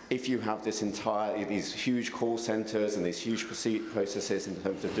if you have these huge call centers and these huge processes in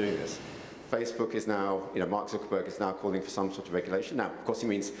terms of doing this. Facebook is now, Mark Zuckerberg is now calling for some sort of regulation. Now, of course, he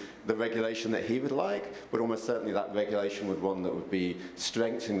means the regulation that he would like, but almost certainly that regulation would one that would be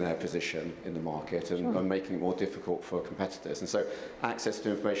strengthening their position in the market and making it more difficult for competitors. And so access to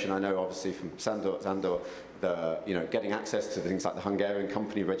information, I know obviously from Sandor, getting access to things like the Hungarian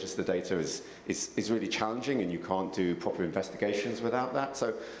company register data is really challenging, and you can't do proper investigations without that.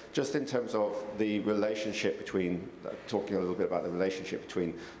 So just in terms of the relationship between, talking a little bit about the relationship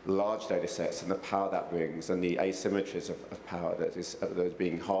between large data sets and the power that brings, and the asymmetries of power that is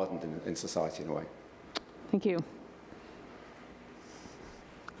being hardened in society in a way. Thank you.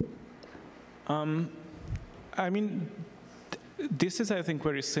 I mean, this is, I think,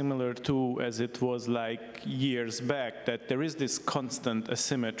 very similar to as it was like years back, that there is this constant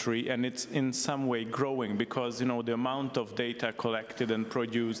asymmetry, and it's in some way growing because, you know, the amount of data collected and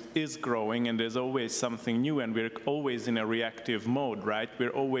produced is growing, and there's always something new, and we're always in a reactive mode, right? We're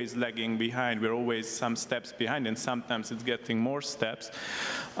always lagging behind, we're always some steps behind, and sometimes it's getting more steps.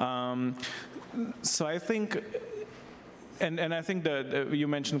 So I think, and I think that you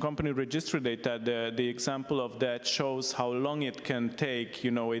mentioned company registry data. The example of that shows how long it can take.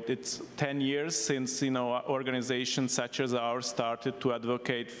 You know, it's 10 years since, you know, organizations such as ours started to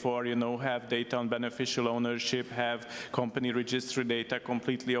advocate for, you know, have data on beneficial ownership, have company registry data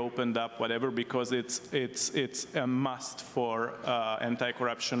completely opened up, whatever, because it's a must for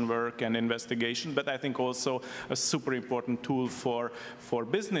anti-corruption work and investigation. But I think also a super important tool for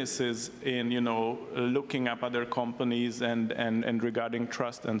businesses in, you know, looking up other companies and regarding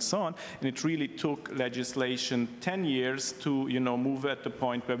trust and so on. And it really took legislation 10 years to, you know, move at the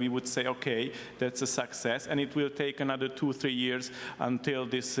point where we would say, okay, that's a success, and it will take another 2-3 years until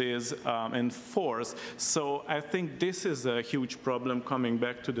this is enforced. So I think this is a huge problem, coming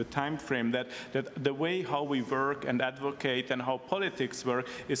back to the time frame, that the way how we work and advocate and how politics work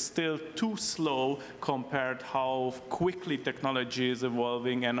is still too slow compared how quickly technology is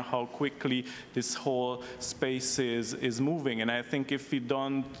evolving and how quickly this whole space is moving. And I think if we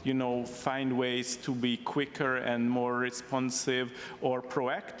don't, you know, find ways to be quicker and more responsive or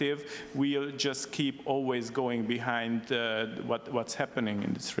proactive, we'll just keep always going behind what's happening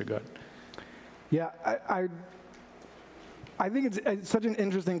in this regard. Yeah, I think it's such an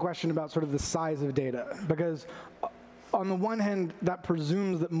interesting question about sort of the size of data, because on the one hand, that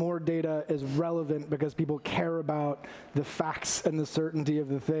presumes that more data is relevant because people care about the facts and the certainty of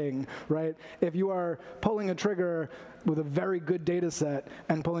the thing, right? If you are pulling a trigger with a very good data set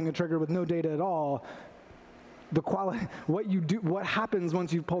and pulling a trigger with no data at all, the quality, what happens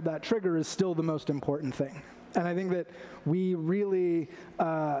once you've pulled that trigger is still the most important thing. And I think that we really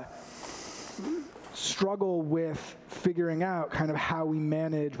struggle with figuring out kind of how we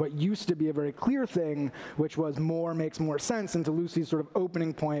manage what used to be a very clear thing, which was more makes more sense. And to Lucy's sort of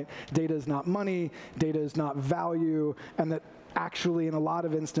opening point, data is not money, data is not value, and that actually in a lot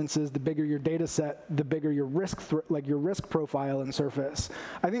of instances, the bigger your data set, the bigger your risk, your risk profile and surface.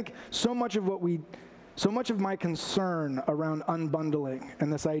 I think so much of my concern around unbundling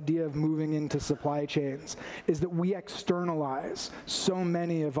and this idea of moving into supply chains is that we externalize so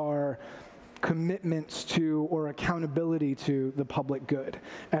many of our commitments to or accountability to the public good.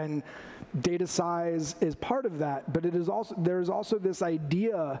 And data size is part of that, but there's also this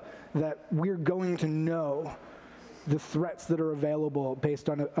idea that we're going to know the threats that are available based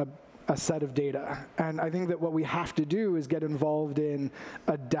on a set of data. And I think that what we have to do is get involved in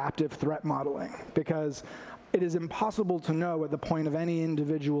adaptive threat modeling, because it is impossible to know at the point of any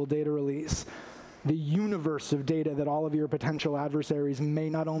individual data release the universe of data that all of your potential adversaries may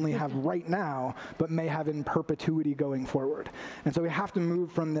not only have right now, but may have in perpetuity going forward. And so we have to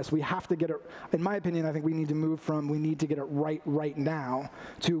move from this, we have to get it, in my opinion, I think we need to move from we need to get it right now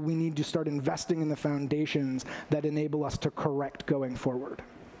to we need to start investing in the foundations that enable us to correct going forward.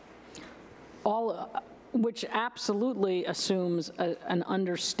 Which absolutely assumes an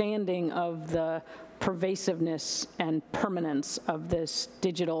understanding of the pervasiveness and permanence of this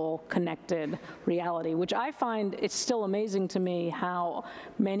digital connected reality, which I find it's still amazing to me how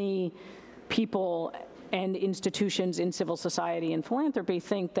many people and institutions in civil society and philanthropy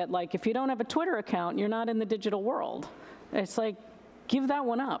think that, like, if you don't have a Twitter account, you're not in the digital world. It's like, give that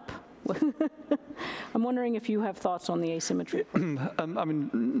one up. I'm wondering if you have thoughts on the asymmetry. I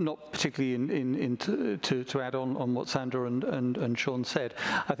mean, not particularly to add on what Sandor and Sean said.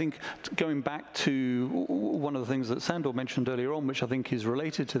 I think going back to one of the things that Sandor mentioned earlier on, which I think is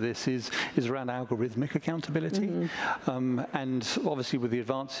related to this, is around algorithmic accountability. Mm-hmm. And obviously with the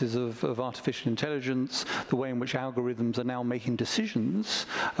advances of artificial intelligence, the way in which algorithms are now making decisions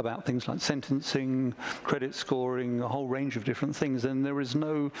about things like sentencing, credit scoring, a whole range of different things, and there is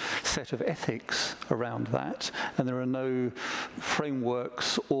no set of ethics around that, and there are no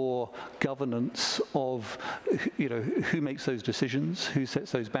frameworks or governance of, you know, who makes those decisions, who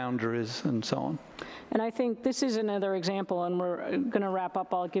sets those boundaries, and so on. And I think this is another example, and we're going to wrap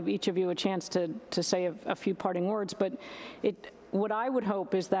up. I'll give each of you a chance to say a few parting words, but what I would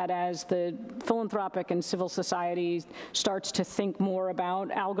hope is that as the philanthropic and civil society starts to think more about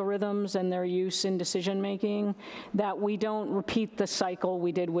algorithms and their use in decision-making, that we don't repeat the cycle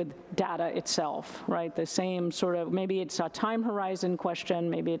we did with data itself, right? The same sort of, maybe it's a time horizon question,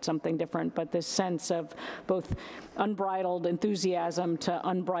 maybe it's something different, but this sense of both unbridled enthusiasm to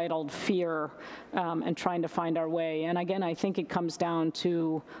unbridled fear, and trying to find our way. And again, I think it comes down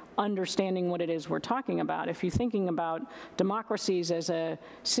to understanding what it is we're talking about. If you're thinking about democracies as a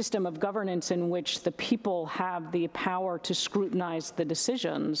system of governance in which the people have the power to scrutinize the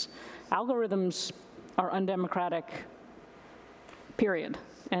decisions, algorithms are undemocratic, period.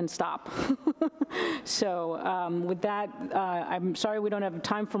 And stop. So with that, I'm sorry we don't have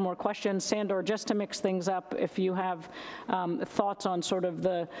time for more questions. Sandor, just to mix things up, if you have thoughts on sort of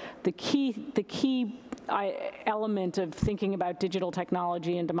the key element of thinking about digital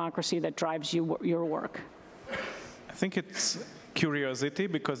technology and democracy that drives your work. I think it's curiosity,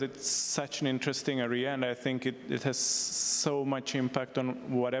 because it's such an interesting area, and I think it has so much impact on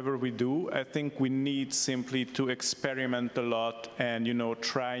whatever we do. I think we need simply to experiment a lot and,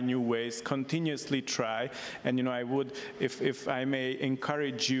 try new ways, continuously try. And, I would, if I may,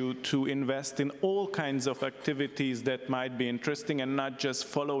 encourage you to invest in all kinds of activities that might be interesting and not just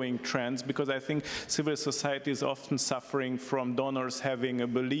following trends, because I think civil society is often suffering from donors having a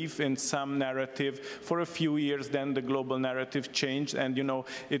belief in some narrative for a few years, then the global narrative change, and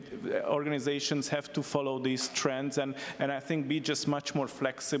organizations have to follow these trends, and I think be just much more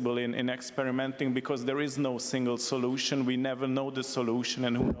flexible in experimenting, because there is no single solution. We never know the solution,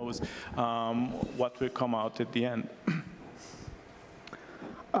 and who knows what will come out at the end.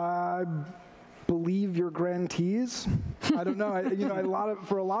 Believe your grantees. I don't know.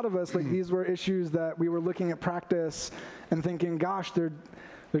 For a lot of us, like, these were issues that we were looking at practice and thinking, gosh,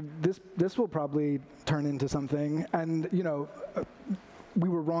 this will probably turn into something. And we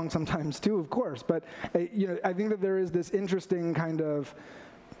were wrong sometimes too, of course. But I think that there is this interesting kind of,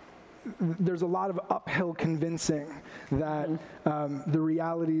 there's a lot of uphill convincing that the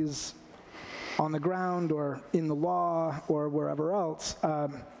realities on the ground or in the law or wherever else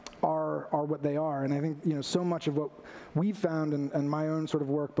are what they are. And I think so much of what we've found and my own sort of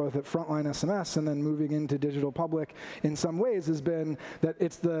work, both at Frontline SMS and then moving into Digital Public in some ways, has been that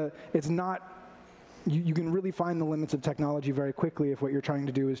it's not, you can really find the limits of technology very quickly if what you're trying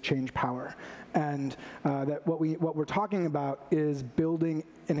to do is change power. And that what we're talking about is building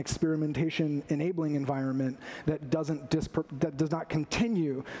an experimentation enabling environment that does not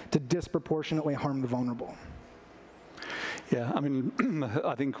continue to disproportionately harm the vulnerable. Yeah, I mean,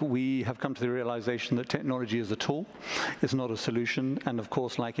 I think we have come to the realization that technology is a tool, it's not a solution. And of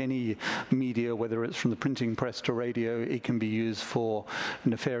course, like any media, whether it's from the printing press to radio, it can be used for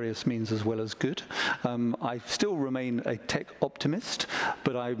nefarious means as well as good. I still remain a tech optimist,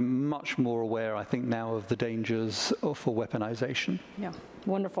 but I'm much more aware, I think, now of the dangers for weaponization. Yeah,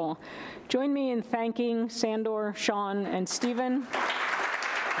 wonderful. Join me in thanking Sandor, Sean, and Stephen.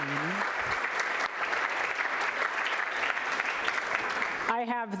 I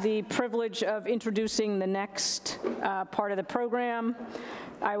have the privilege of introducing the next part of the program.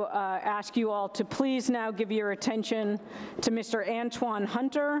 I ask you all to please now give your attention to Mr. Antoine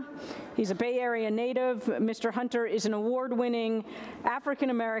Hunter. He's a Bay Area native. Mr. Hunter is an award-winning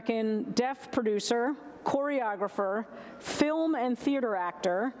African-American deaf producer, choreographer, film and theater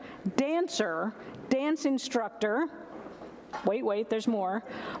actor, dancer, dance instructor, wait, there's more,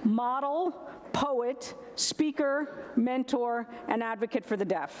 model, poet, speaker, mentor, and advocate for the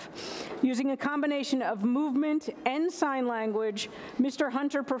deaf. Using a combination of movement and sign language, Mr.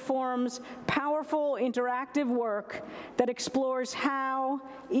 Hunter performs powerful interactive work that explores how,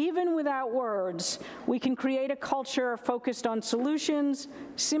 even without words, we can create a culture focused on solutions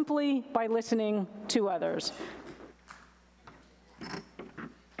simply by listening to others. Can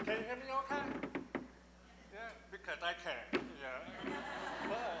you hear me okay? Yeah, because I can. Yeah.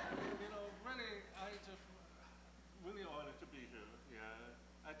 But, really, I just really honored to be here.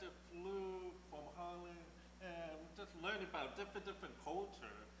 Yeah. I just flew from Holland and just learned about different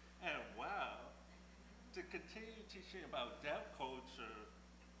culture. And wow, to continue teaching about deaf culture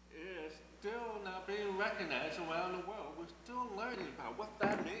is still not being recognized around the world. We're still learning about what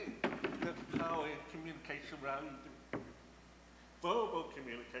that means. The power in communication rather than verbal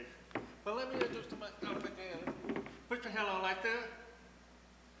communication. But let me introduce myself again. Put your hand on like that.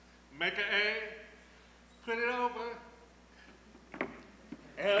 Make an A. Put it over.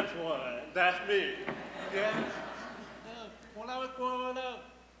 Antoine, that's me. Yeah. When I was growing up,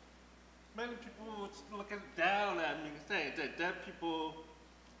 many people were looking down at me saying that deaf people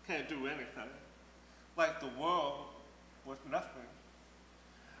can't do anything. Like the world was nothing.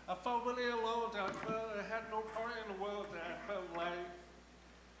 I felt really alone. I had no part in the world. That I felt like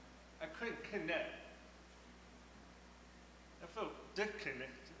I couldn't connect. I felt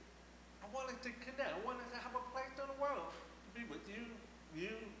disconnected. I wanted to connect. I wanted to have a place in the world to be with you,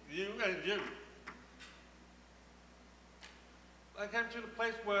 and you. I came to the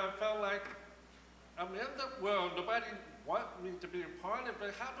place where I felt like I'm in the world. Nobody wants me to be a part of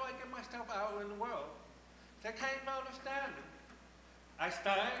it. How do I get myself out in the world? They can't understand me. I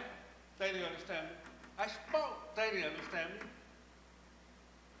studied, they didn't understand me. I spoke, they didn't understand me.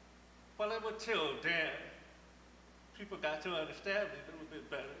 But until then, people got to understand me a little bit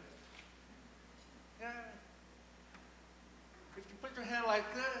better. Yeah. If you put your hand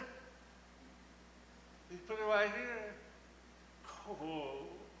like this, you put it right here, cool.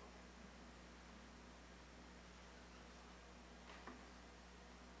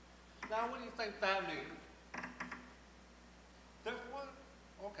 Now, what do you think that means? This one?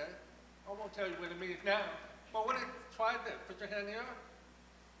 Okay. I won't tell you what it means now. But what if try this? Put your hand here.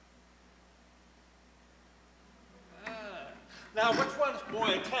 Now, which one's more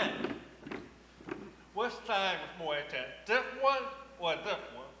intense? Which side is more intense? This one or this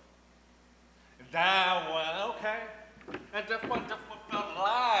one? That one, okay. And this one felt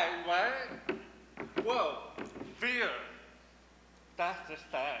alive, right? Well, fear. That's the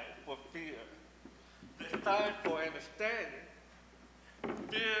side for fear. The side for understanding.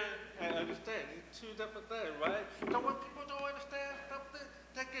 Fear and understanding, two different things, right? So when people don't understand something,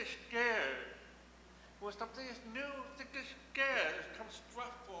 they get scared. When something is new, they get scared. It becomes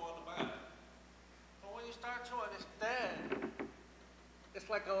stressful on the mind. But when you start to understand, it's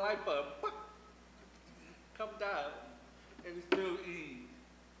like a light bulb. Come down, and you feel ease.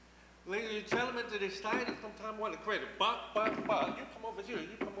 Ladies and gentlemen, the society sometimes want to create a box. You come over here,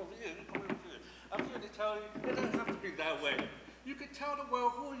 you come over here, you come over here. I'm here to tell you, it doesn't have to be that way. You can tell the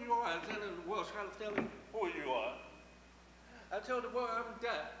world who you are, and then the world's trying to tell you who you are. I tell the world I'm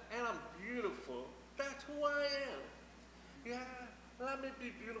that, and I'm beautiful. That's who I am. Yeah, let me be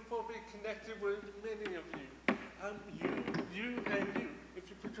beautiful, be connected with many of you. I'm you, and you. If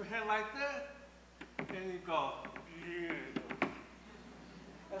you put your hand like that, and you go, beautiful.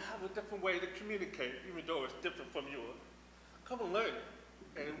 And have a different way to communicate, even though it's different from yours. Come and learn it,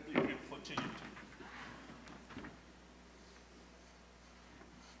 and it'll be beautiful to you too.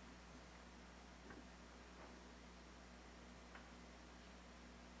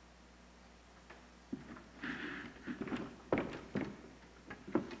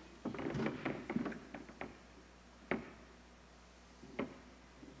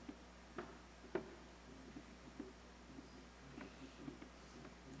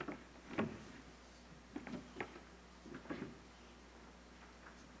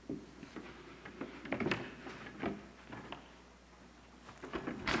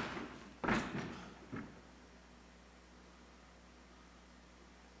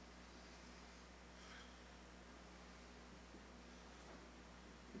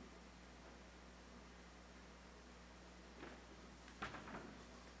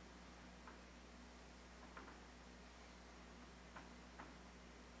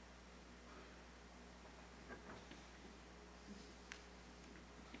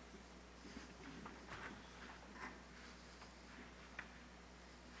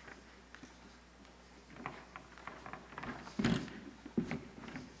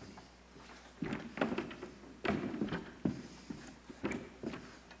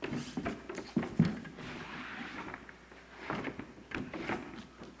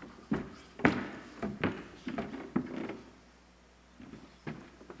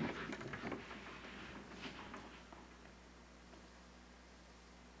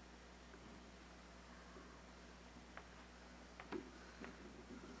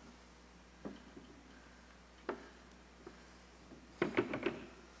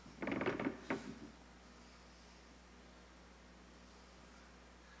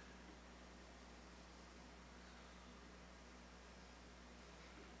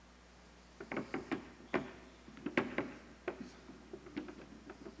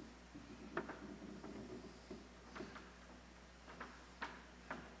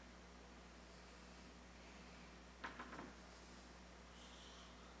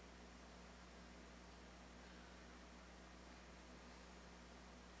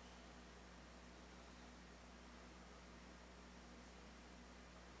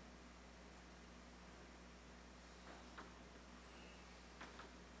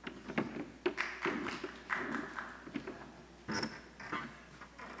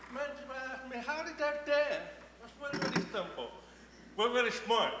 How did that dare? That's really, really simple. We're really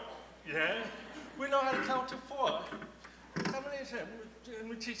smart, yeah? We know how to count to 4. let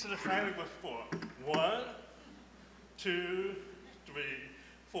me teach you the sign language for 1, 2, 3,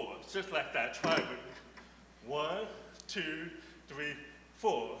 4. It's just like that. Try with me. 1, 2, 3,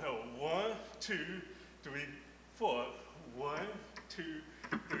 4. 1, 2, 3, 4. 1, 2,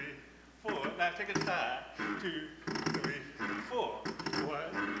 3, 4. Now take a side. 2, 3, 4. 1,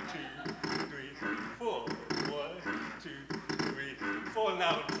 2, 3, 4. 1, 2, 3, 4.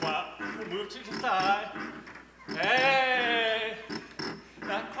 Now drop. Move to the side. Hey!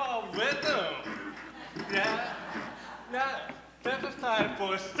 That's called rhythm. Yeah? Now, that's a sign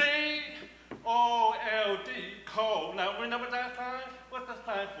for C-O-L-D, cold. Now, remember that sign? What's the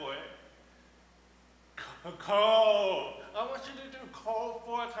sign for it? Cold. I want you to do cold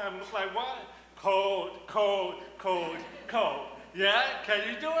 4 times. Look like what? Cold, cold, cold, cold. Yeah? Can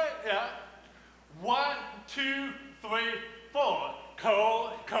you do it? Yeah? 1, 2, 3, 4.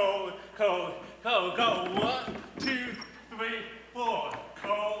 Cold, cold, cold, cold, cold. 1, 2, 3, 4.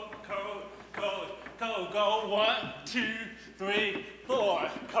 Cold, cold, cold, cold. Go 1, 2, 3, 4.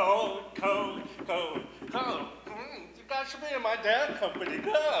 Cold, cold, cold, cold. You guys should be in my dance company.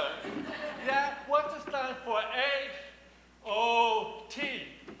 Good. Yeah. What's the sign for H-O-T?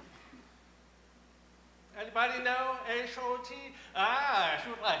 Anybody know H-O-T? Ah, she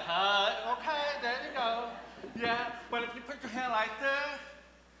was like, huh? Okay, there you go. Yeah, but if you put your hand like this,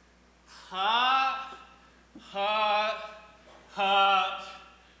 hot, hot, hot,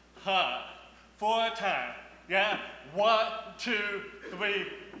 hot. 4 times. Yeah? 1, 2, 3,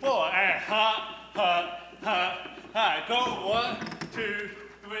 4. And hot, hot, hot, hot. Go 1, 2,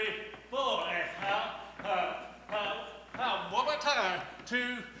 3, 4. And hot, hot, hot, hot. One more time.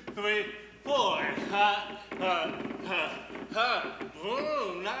 2, 3, 4. And hot, hot, hot, hot.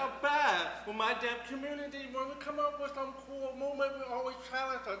 Not bad. With my deaf community, when we come up with some cool movement, we always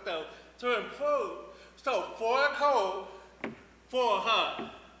challenge ourselves to improve. So 4 cold, 4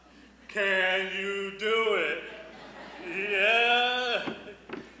 hot. Can you do it? Yeah.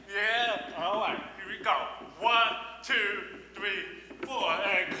 Yeah. All right. Here we go. 1, 2, 3, 4.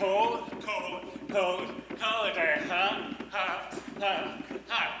 And cold, cold, cold, cold. And hot, hot, hot,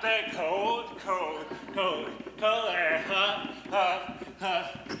 hot. Then cold, cold, cold, cold. And hot, hot, hot,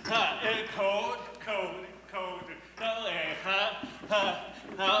 hot. And cold, cold, cold, cold. And hot, hot,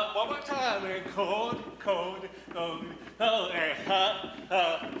 hot. One more time. And cold, cold, cold, cold. And hot,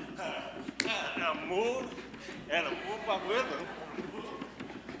 hot, hot. And I move my rhythm.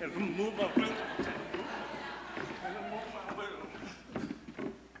 And move my rhythm. And move my rhythm.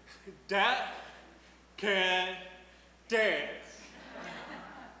 That can dance.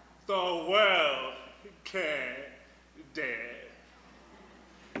 The world can dance.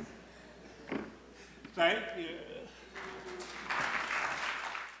 Thank you.